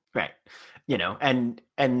 Mm-hmm. Right. You know, and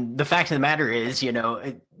the fact of the matter is, you know,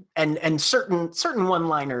 and certain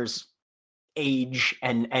one-liners age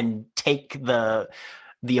and take the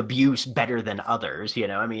abuse better than others. You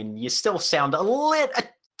know, I mean, you still sound a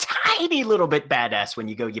tiny little bit badass when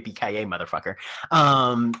you go yippee-ki-yay, motherfucker.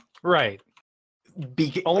 Right.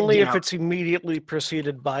 Only if it's immediately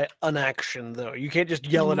preceded by an action, though. You can't just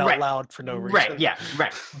yell it out loud for no reason. Right, yeah,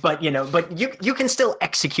 right. But, you know, but you can still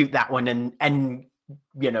execute that one and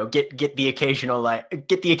you know, get the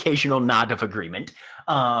occasional nod of agreement.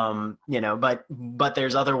 You know, but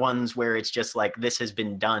there's other ones where it's just like, this has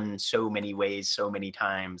been done so many ways, so many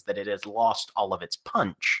times that it has lost all of its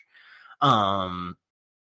punch. So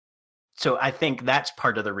I think that's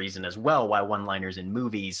part of the reason as well why one-liners in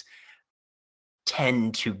movies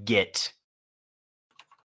tend to get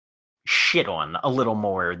shit on a little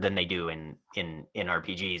more than they do in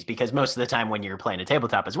RPGs, because most of the time when you're playing a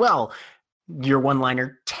tabletop as well, your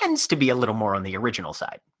one-liner tends to be a little more on the original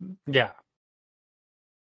side. Yeah.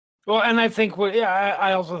 Well, and I think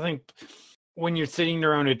I also think when you're sitting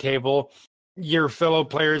around a table, your fellow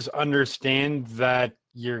players understand that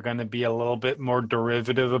you're going to be a little bit more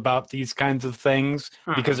derivative about these kinds of things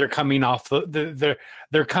because they're coming off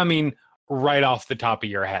they're coming right off the top of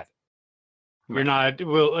your head. You're not,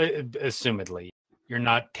 assumedly, you're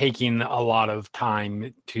not taking a lot of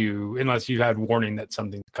time unless you've had warning that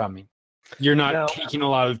something's coming. You're not taking a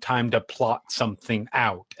lot of time to plot something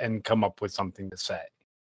out and come up with something to say.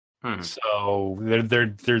 So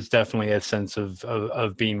there's definitely a sense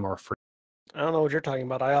of being more free. I don't know what you're talking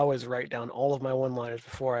about. I always write down all of my one-liners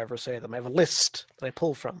before I ever say them. I have a list that I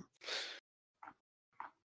pull from.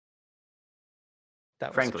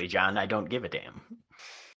 Frankly, John, I don't give a damn.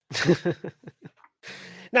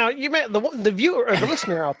 Now, you may, the viewer or the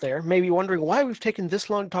listener out there may be wondering why we've taken this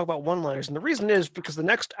long to talk about one-liners, and the reason is because the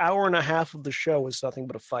next hour and a half of the show is nothing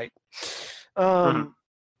but a fight. Yeah,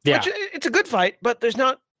 which, it's a good fight, but there's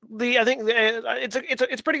not I think it's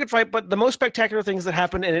a pretty good fight. But the most spectacular things that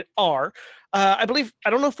happen in it are, I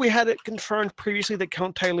don't know if we had it confirmed previously that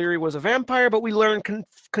Count Tyleri was a vampire, but we learned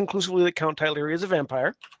conclusively that Count Tyleri is a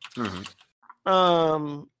vampire.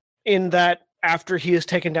 In that after he is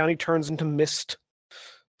taken down, he turns into mist.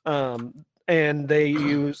 And they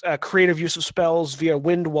use a creative use of spells via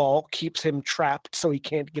wind wall keeps him trapped so he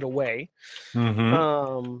can't get away.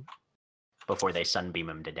 Before they sunbeam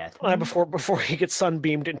him to death. Before he gets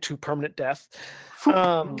sunbeamed into permanent death.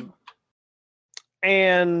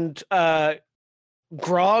 And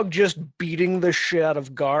Grog just beating the shit out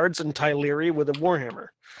of guards and Tyleri with a warhammer.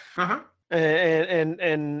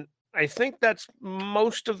 And I think that's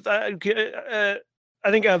most of that. I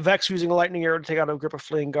think Vex using a lightning arrow to take out a group of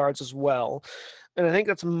fleeing guards as well. And I think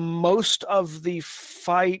that's most of the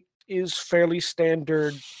fight is fairly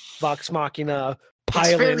standard Vox Machina,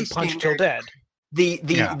 pile in, punch till dead.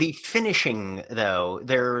 The finishing, though,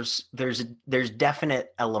 there's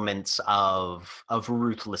definite elements of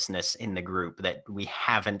ruthlessness in the group that we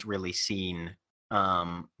haven't really seen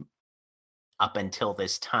up until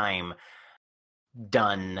this time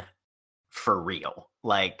done for real.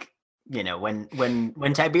 Like, you know, when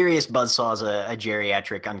Tiberius buzzsaws a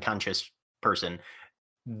geriatric unconscious person,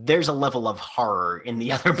 there's a level of horror in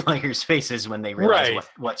the other players' faces when they realize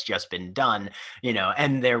what's just been done, you know.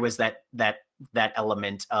 And there was that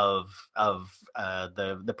element of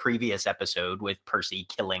the previous episode with Percy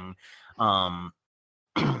killing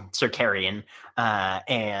Circarian,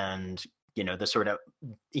 and you know, the sort of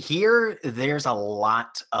here there's a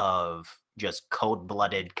lot of just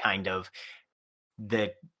cold-blooded kind of,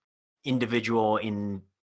 the individual in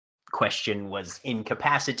question was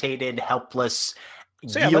incapacitated, helpless,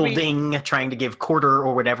 yielding, trying to give quarter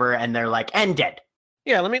or whatever, and they're like, and dead.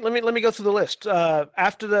 Yeah, let me go through the list.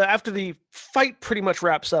 After the fight pretty much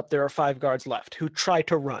wraps up, there are 5 guards left who try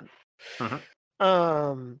to run.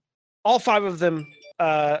 All 5 of them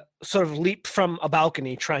sort of leap from a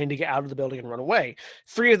balcony trying to get out of the building and run away.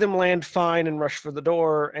 3 of them land fine and rush for the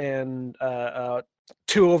door, and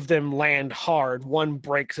 2 of them land hard. 1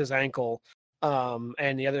 breaks his ankle,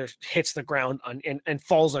 and the other hits the ground and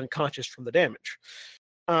falls unconscious from the damage.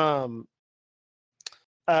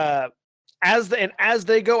 As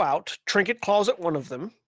they go out, Trinket claws at one of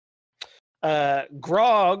them.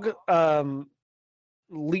 Grog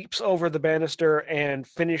leaps over the banister and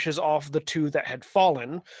finishes off the 2 that had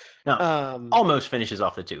fallen. No, almost finishes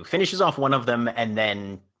off the 2. Finishes off one of them and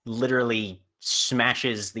then literally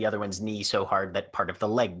smashes the other one's knee so hard that part of the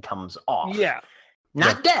leg comes off. Yeah.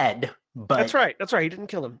 Not dead, but... That's right. He didn't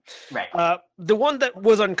kill him. Right. The one that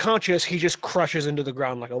was unconscious, he just crushes into the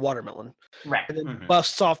ground like a watermelon. Right. And then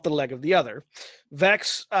busts off the leg of the other.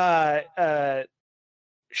 Vex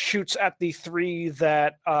shoots at the 3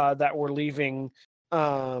 that were leaving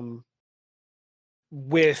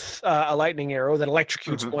with a lightning arrow that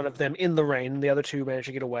electrocutes one of them in the rain. The other 2 manage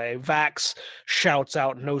to get away. Vax shouts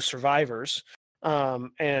out, "No survivors,"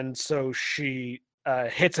 and so she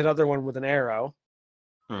hits another one with an arrow,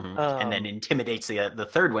 and then intimidates the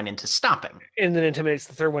third one into stopping. And then intimidates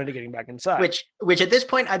the third one into getting back inside. Which at this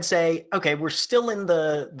point I'd say, okay, we're still in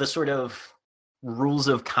the sort of rules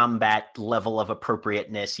of combat level of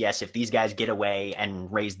appropriateness. Yes, if these guys get away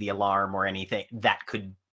and raise the alarm or anything, that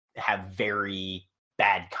could have very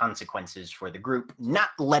bad consequences for the group. Not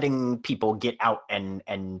letting people get out and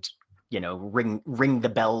ring the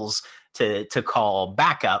bells to call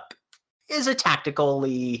backup is a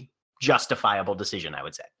tactically justifiable decision, I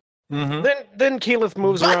would say. Then Keyleth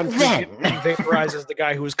moves around and vaporizes the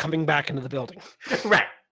guy who is coming back into the building. Right.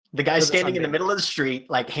 The guy's standing in the middle of the street,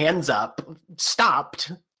 like hands up,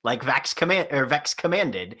 stopped, like Vex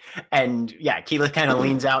commanded. And yeah, Keyleth kind of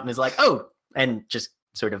leans out and is like, "Oh," and just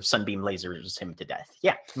sort of sunbeam lasers him to death.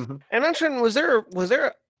 Yeah. And actually, was there?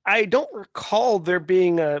 I don't recall there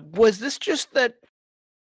being a. Was this just that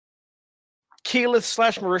Keyleth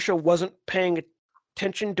 / Marisha wasn't paying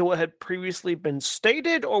attention to what had previously been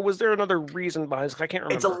stated, or was there another reason behind it? I can't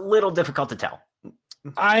remember. It's a little difficult to tell.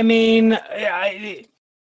 I mean,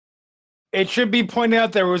 it should be pointed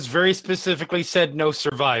out there was very specifically said no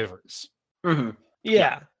survivors.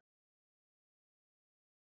 Yeah.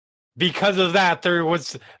 Because of that, there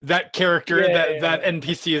was that character, that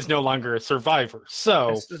NPC is no longer a survivor.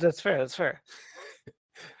 So that's fair.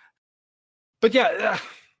 But yeah.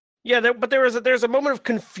 But there's a moment of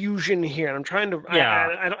confusion here, and I'm trying to.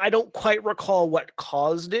 I don't quite recall what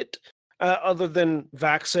caused it, other than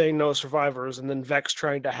Vax saying no survivors, and then Vex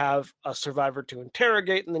trying to have a survivor to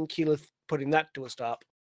interrogate, and then Keyleth putting that to a stop.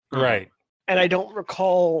 Right. And I don't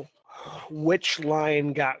recall which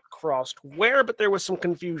line got crossed where, but there was some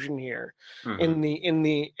confusion here in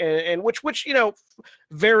the which which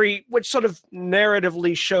sort of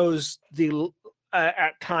narratively shows the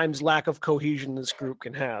at times lack of cohesion this group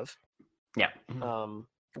can have. Yeah.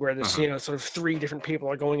 Where there's sort of 3 different people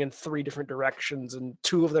are going in 3 different directions, and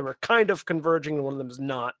 2 of them are kind of converging and one of them is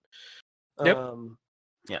not.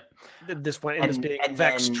 This one ends being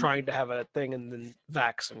Vex trying to have a thing, and then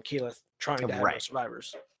Vax and Keyleth trying to have no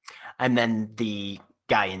survivors. And then the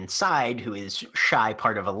guy inside, who is shy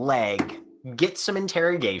part of a leg, gets some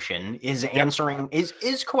interrogation, is answering,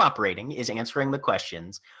 is cooperating, is answering the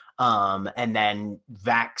questions. And then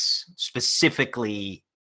Vax specifically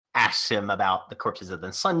asks him about the corpses of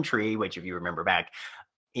the Sun Tree, which, if you remember back,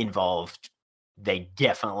 involved, they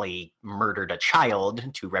definitely murdered a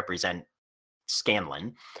child to represent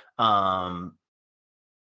Scanlan.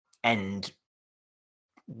 And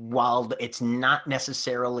while it's not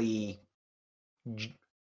necessarily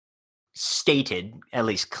stated, at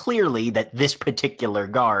least clearly, that this particular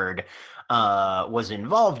guard was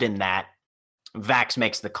involved in that, Vax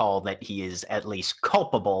makes the call that he is at least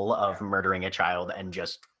culpable of murdering a child and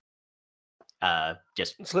just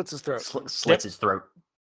slits his throat. Slits his throat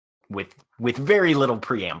with very little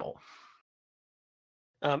preamble.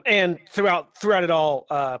 And throughout it all,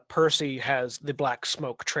 Percy has the black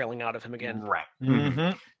smoke trailing out of him again. Right.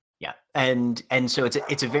 Mm-hmm. Yeah, and so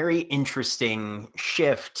it's a very interesting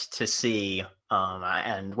shift to see,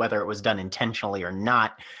 and whether it was done intentionally or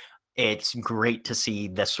not, it's great to see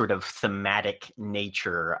the sort of thematic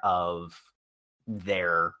nature of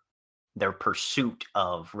their pursuit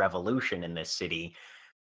of revolution in this city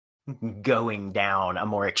going down a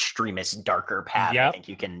more extremist, darker path. Yep. I think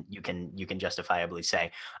you can justifiably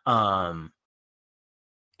say.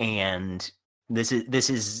 And this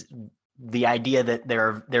is the idea that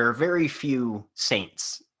there are very few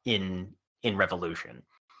saints in revolution.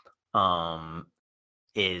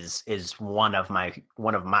 Is one of my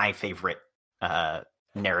favorite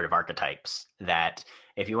narrative archetypes. That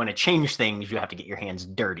if you want to change things, you have to get your hands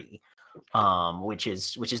dirty, which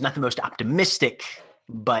is not the most optimistic,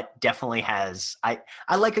 but definitely has. I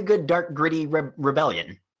like a good dark gritty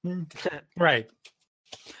rebellion. Right.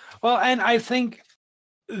 Well, and I think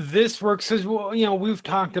this works as well. You know, we've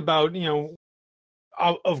talked about, you know,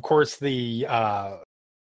 of course, the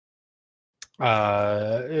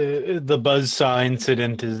buzzsaw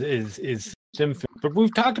incident is infamous, but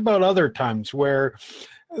we've talked about other times where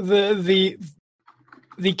the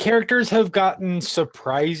characters have gotten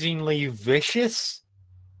surprisingly vicious,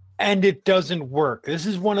 and it doesn't work. This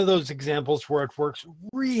is one of those examples where it works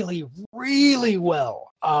really, really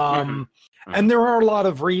well. And there are a lot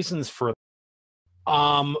of reasons for it.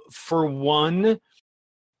 For one,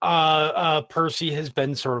 Percy has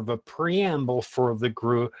been sort of a preamble for the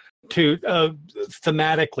group to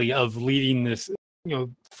thematically of leading this, you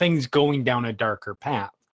know, things going down a darker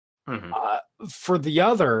path. For the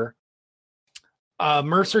other,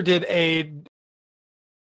 Mercer did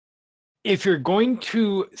if you're going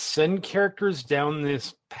to send characters down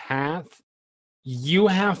this path, you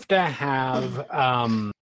have to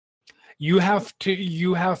have you have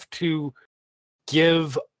to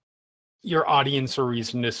give your audience a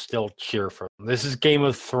reason to still cheer for them. This is Game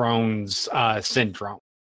of Thrones syndrome.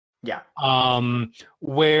 Yeah.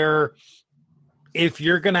 Where if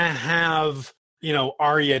you're gonna have, you know,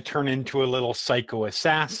 Arya turn into a little psycho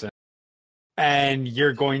assassin, and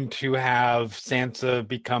you're going to have Sansa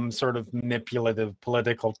become sort of manipulative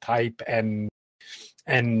political type, and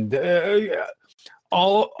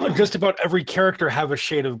all just about every character have a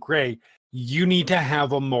shade of gray, you need to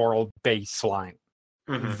have a moral baseline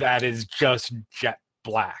that is just jet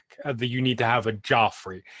black. You need to have a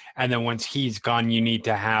Joffrey, and then once he's gone, you need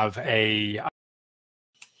to have a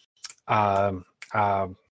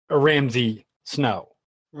Ramsay Snow,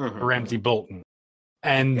 a Ramsay Bolton,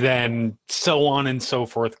 and then so on and so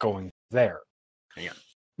forth going there. Yeah.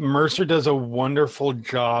 Mercer does a wonderful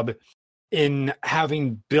job in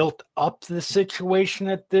having built up the situation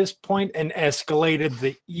at this point and escalated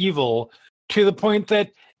the evil to the point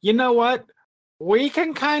that, you know what, we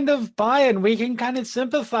can kind of buy and we can kind of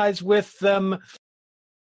sympathize with them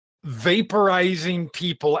vaporizing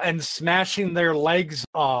people and smashing their legs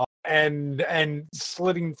off and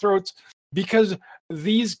slitting throats, because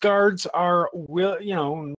these guards are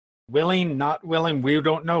willing, not willing, we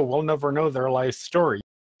don't know, we'll never know their life story,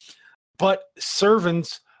 but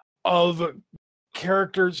servants of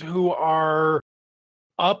characters who are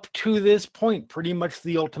up to this point pretty much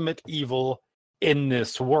the ultimate evil in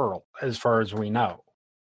this world, as far as we know.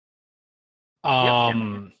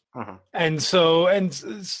 And so,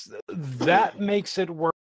 that makes it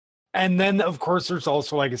work. And then, of course, there's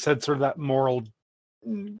also, like I said, sort of that moral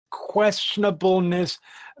questionableness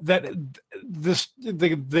that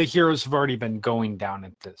the heroes have already been going down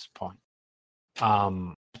at this point.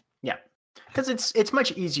 Yeah, because it's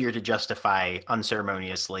much easier to justify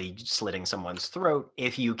unceremoniously slitting someone's throat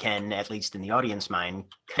if you can, at least in the audience mind,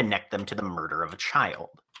 connect them to the murder of a child.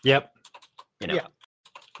 Yep. You know. Yeah.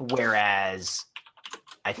 Whereas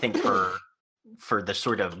I think for the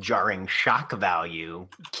sort of jarring shock value,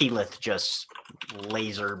 Keyleth just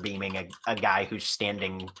laser beaming a guy who's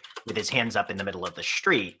standing with his hands up in the middle of the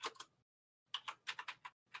street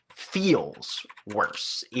feels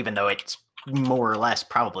worse, even though it's more or less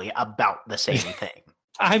probably about the same thing.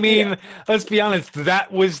 I mean, let's be honest,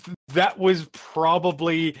 that was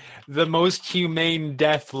probably the most humane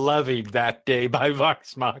death levied that day by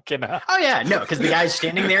Vox Machina. Oh yeah, no, because the guy's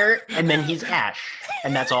standing there and then he's ash,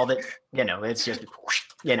 and that's all that, you know, it's just,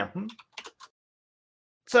 you know.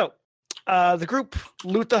 So, the group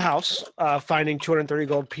loot the house, finding 230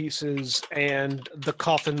 gold pieces and the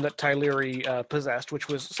coffin that Tyleri possessed, which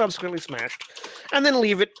was subsequently smashed, and then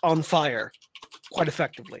leave it on fire quite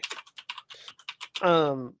effectively.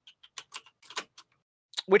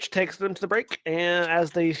 Which takes them to the break, and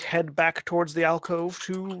as they head back towards the alcove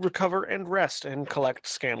to recover and rest and collect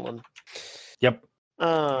Scanlan. Yep.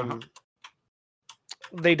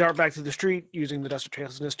 They dart back to the street using the dust of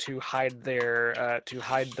chancelessness to hide their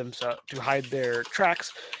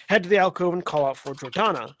tracks. Head to the alcove and call out for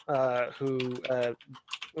Jordana, who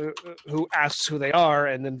asks who they are,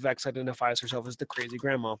 and then Vex identifies herself as the crazy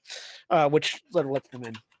grandma, which lets them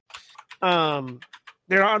in.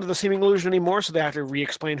 They're not under the seeming illusion anymore, so they have to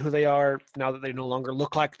re-explain who they are now that they no longer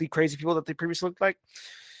look like the crazy people that they previously looked like.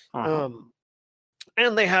 And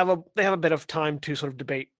they have a bit of time to sort of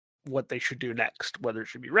debate what they should do next, whether it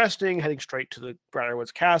should be resting, heading straight to the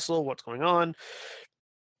Briarwoods Castle, what's going on.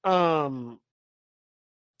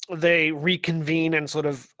 they reconvene and sort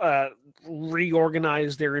of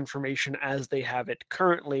reorganize their information as they have it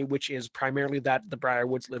currently, which is primarily that the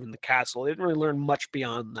Briarwoods live in the castle. They didn't really learn much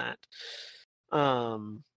beyond that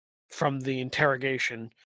from the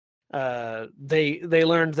interrogation. They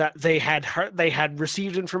learned that they had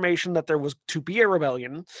received information that there was to be a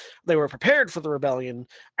rebellion. They were prepared for the rebellion,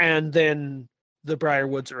 and then the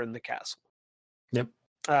Briarwoods are in the castle. Yep.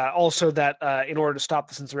 Also, that in order to stop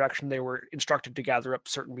this insurrection, they were instructed to gather up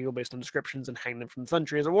certain people based on descriptions and hang them from the Sun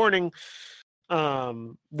Tree as a warning,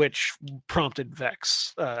 which prompted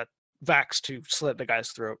Vax to slit the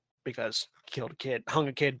guy's throat because he hung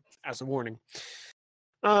a kid as a warning.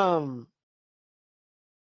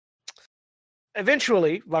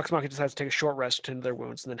 Eventually, Vox Machina decides to take a short rest to tend to their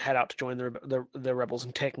wounds and then head out to join the rebels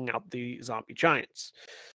in taking out the zombie giants.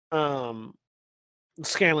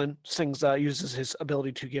 Scanlan uses his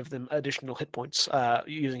ability to give them additional hit points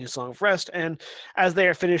using his Song of Rest, and as they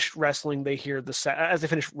are finished wrestling, they hear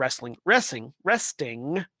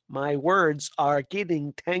resting. My words are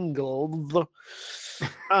getting tangled.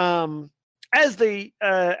 As they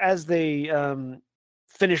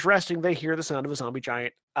finish resting, they hear the sound of a zombie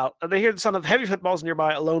giant out. They hear the sound of heavy footballs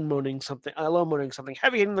nearby, alone moaning something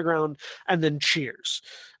heavy hitting the ground, and then cheers.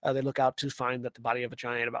 They look out to find that the body of a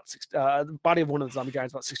giant the body of one of the zombie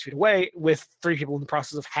giants about 6 feet away, with 3 people in the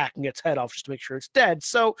process of hacking its head off just to make sure it's dead.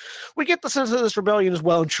 So we get the sense that this rebellion is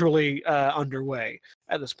well and truly underway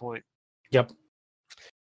at this point. Yep.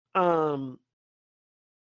 The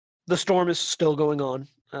storm is still going on.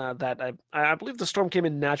 That I believe the storm came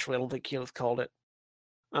in naturally. I don't think Keyleth called it.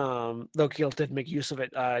 Though Keyleth did make use of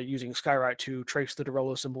it using Skywrite to trace the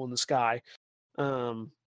Dorolo symbol in the sky.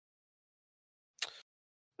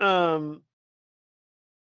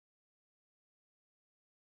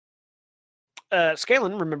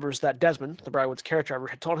 Scanlan remembers that Desmond, the Briarwood's carriage driver,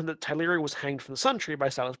 had told him that Tyleria was hanged from the Sun Tree by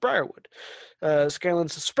Silas Briarwood. Scanlan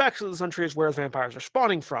suspects that the Sun Tree is where the vampires are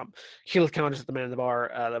spawning from. Keyleth counters at the man in the bar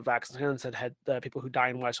that Vax and Scanlan said had people who die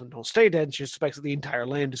in Whitestone don't stay dead, and she suspects that the entire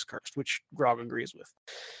land is cursed, which Grog agrees with.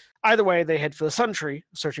 Either way, they head for the Sun Tree,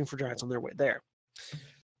 searching for giants on their way there.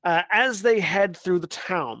 As they head through the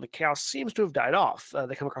town, the chaos seems to have died off.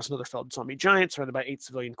 They come across another felled zombie giant surrounded by 8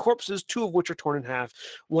 civilian corpses, 2 of which are torn in half,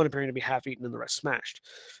 one appearing to be half-eaten and the rest smashed.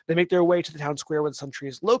 They make their way to the town square where the Sun Tree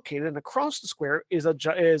is located, and across the square is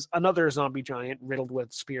another zombie giant riddled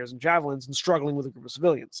with spears and javelins and struggling with a group of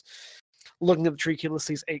civilians. Looking at the tree, Keyleth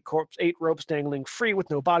sees 8 ropes dangling free with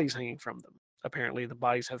no bodies hanging from them. Apparently, the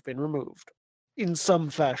bodies have been removed in some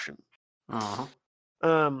fashion. Uh-huh.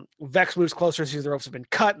 Vex moves closer, sees the ropes have been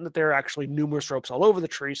cut, and that there are actually numerous ropes all over the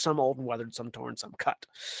tree, some old and weathered, some torn, some cut.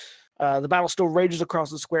 The battle still rages across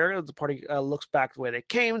the square. The party looks back the way they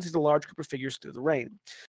came and sees a large group of figures through the rain.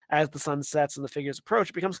 As the sun sets and the figures approach,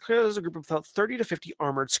 it becomes clear there's a group of about 30 to 50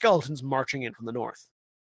 armored skeletons marching in from the north.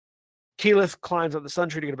 Keyleth climbs up the Sun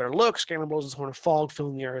Tree to get a better look. Scanlan blows his horn of fog,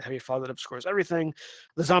 filling the air with heavy fog that obscures everything.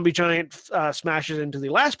 The zombie giant smashes into the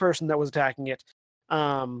last person that was attacking it,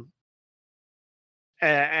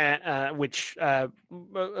 which sort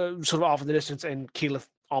of off in the distance, and Keyleth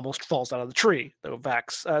almost falls out of the tree, though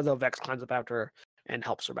Vex climbs up after her and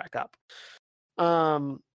helps her back up.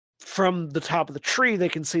 From the top of the tree, they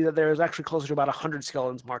can see that there is actually closer to about 100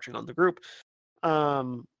 skeletons marching on the group.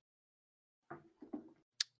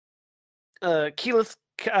 Keyleth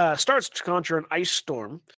starts to conjure an ice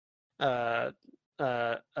storm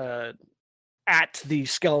at the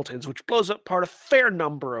skeletons, which blows apart a fair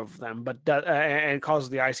number of them, but and causes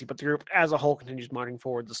the icy. But the group as a whole continues marching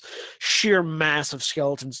forward. This sheer mass of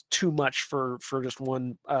skeletons, too much for just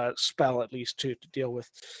one spell, at least to deal with,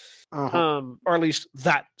 or at least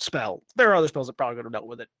that spell. There are other spells that probably could have dealt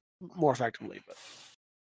with it more effectively, but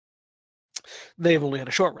they've only had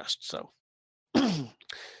a short rest. So,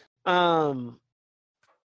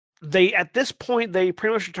 at this point they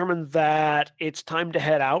pretty much determined that it's time to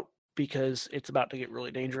head out, because it's about to get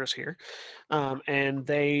really dangerous here, and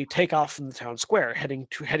they take off from the town square, heading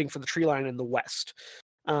for the tree line in the west,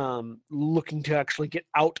 looking to actually get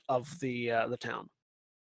out of the town.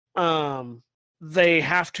 They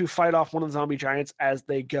have to fight off one of the zombie giants as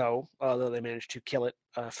they go, although they manage to kill it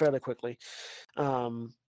fairly quickly.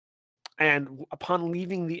 And upon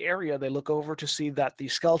leaving the area, they look over to see that the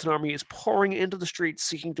skeleton army is pouring into the streets,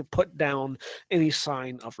 seeking to put down any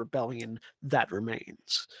sign of rebellion that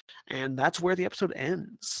remains. And that's where the episode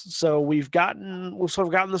ends. So we've sort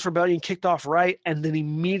of gotten this rebellion kicked off right, and then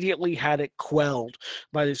immediately had it quelled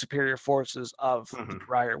by the superior forces of the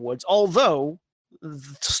Briarwoods. Although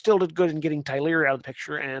still did good in getting Tyleria out of the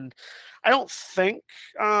picture, and I don't think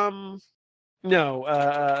No,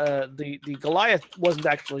 the Goliath wasn't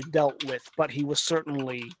actually dealt with, but he was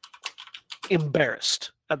certainly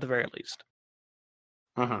embarrassed at the very least.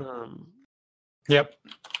 Yep.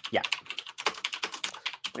 Yeah.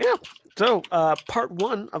 Yeah. So, part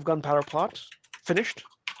 1 of Gunpowder Plot finished.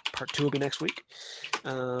 Part 2 will be next week.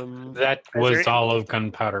 That was all of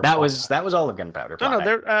Gunpowder. That Plot. was all of Gunpowder Plot. No,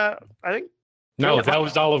 there. I think. No, that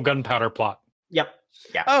was all of Gunpowder Plot. Yep.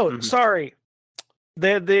 Yeah. Oh, sorry.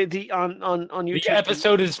 The on YouTube. The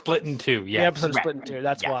episode is split in two. Yeah. The episode is split in two.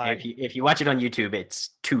 That's why. If you watch it on YouTube,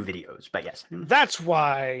 it's 2 videos. But yes. That's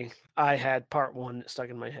why I had part 1 stuck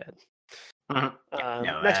in my head.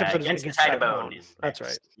 Next episode is Against Against the Tide Bone. Bone. That's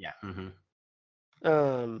right. Yeah.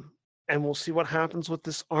 And we'll see what happens with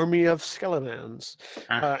this army of skeletons.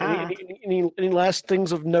 Any last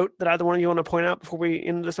things of note that either one of you want to point out before we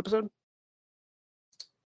end this episode?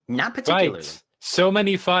 Not particularly. Fights. So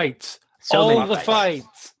many fights. So all many the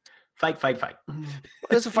fights. Fight.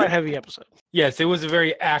 It's a fight-heavy episode. Yes, it was a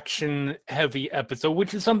very action-heavy episode,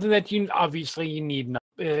 which is something that you need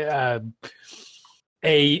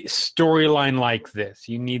a storyline like this.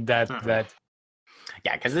 You need that.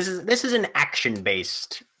 Yeah, because this is an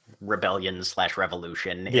action-based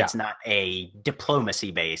rebellion/revolution. Yeah. It's not a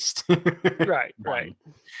diplomacy-based. Right.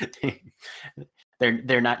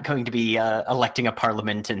 They're not going to be electing a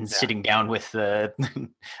parliament and sitting down with the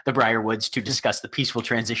Briarwoods to discuss the peaceful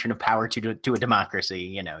transition of power to a democracy.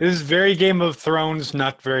 You know, This is very Game of Thrones,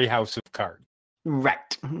 not very House of Cards.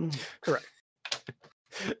 right? Correct.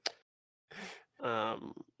 But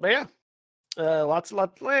yeah, lots,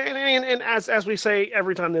 and as we say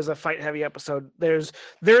every time there's a fight-heavy episode, there is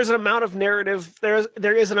an amount of narrative.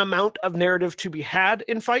 There is an amount of narrative to be had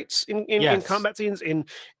in fights, in combat scenes,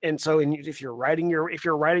 if you're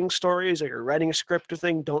writing stories or you're writing a script or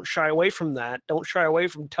thing, don't shy away from that. Don't shy away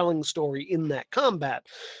from telling the story in that combat.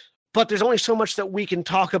 But there's only so much that we can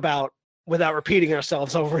talk about without repeating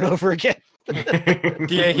ourselves over and over again.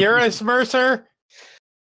 Do you hear us, Mercer?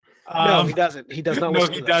 No, he doesn't. He does not. No,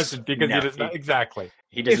 he doesn't because he does not exactly.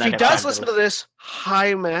 If he does listen to this,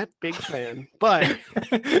 hi Matt, big fan. But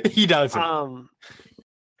he doesn't. On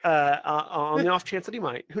the off chance that he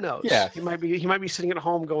might, who knows? Yeah, he might be sitting at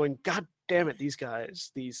home going, "God damn it, these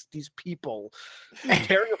guys, these people,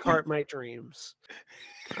 tearing apart my dreams."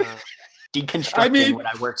 Deconstructing what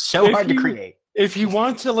I worked so hard to create. If he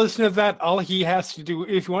wants to listen to that, all he has to do,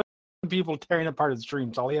 if he wants people tearing apart his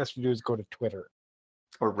dreams, all he has to do is go to Twitter.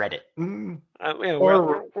 Or Reddit. We're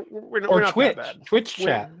not Twitch. That bad. Twitch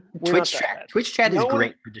chat. Twitch chat is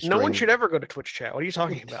great for destroying. No one should ever go to Twitch chat. What are you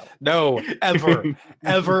talking about? No, ever.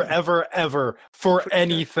 ever. For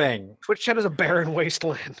anything. Twitch chat is a barren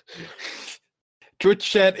wasteland.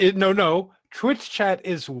 Twitch chat is no. Twitch chat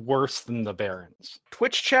is worse than the Barrens.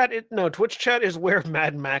 Twitch chat is where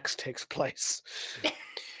Mad Max takes place.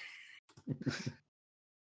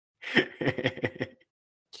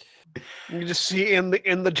 You just see in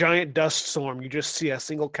the giant dust storm, you just see a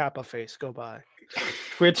single Kappa face go by.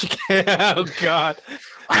 Twitch, oh god,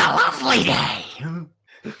 what a lovely day!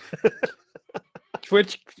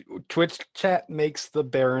 Twitch chat makes the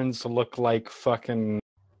Barrens look like fucking.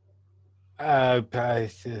 I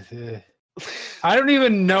don't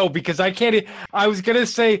even know because I can't. I was gonna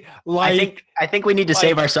say like. I think we need to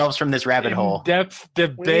save ourselves from this rabbit hole. Depth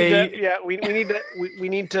debate. We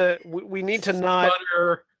need to not.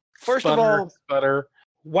 First of all,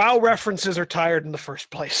 WoW references are tired in the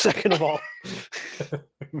first place. Second of all,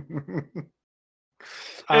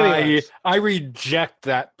 I reject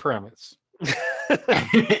that premise.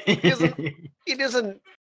 It is an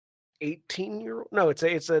 18-year-old. No, it's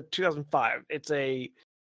a 2005.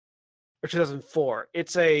 Or 2004.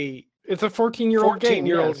 It's a 14-year-old game.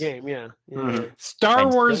 14-year-old game. Yeah. Mm-hmm. Star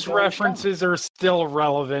Wars references are still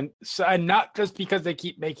relevant, and not just because they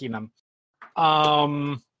keep making them.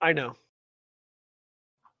 I know.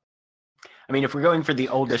 I mean, if we're going for the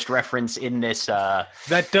oldest reference in this,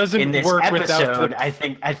 that doesn't work episode, without. I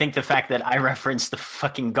think the fact that I referenced the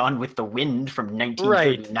fucking Gone with the Wind from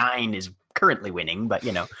 1939 is currently winning, but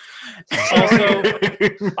you know. Also,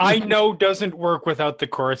 I know doesn't work without the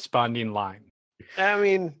corresponding line. I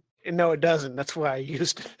mean, no, it doesn't. That's why I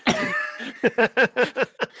used it.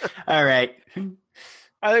 All right.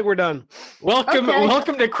 I think we're done. Welcome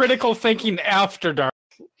to Critical Thinking After Dark.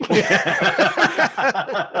 Oh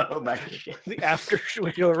my shit. The after show.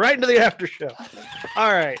 We go right into the after show.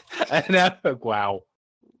 All right. Wow.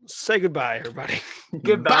 Say goodbye, everybody.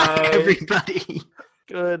 Goodbye, everybody.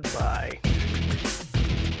 Goodbye.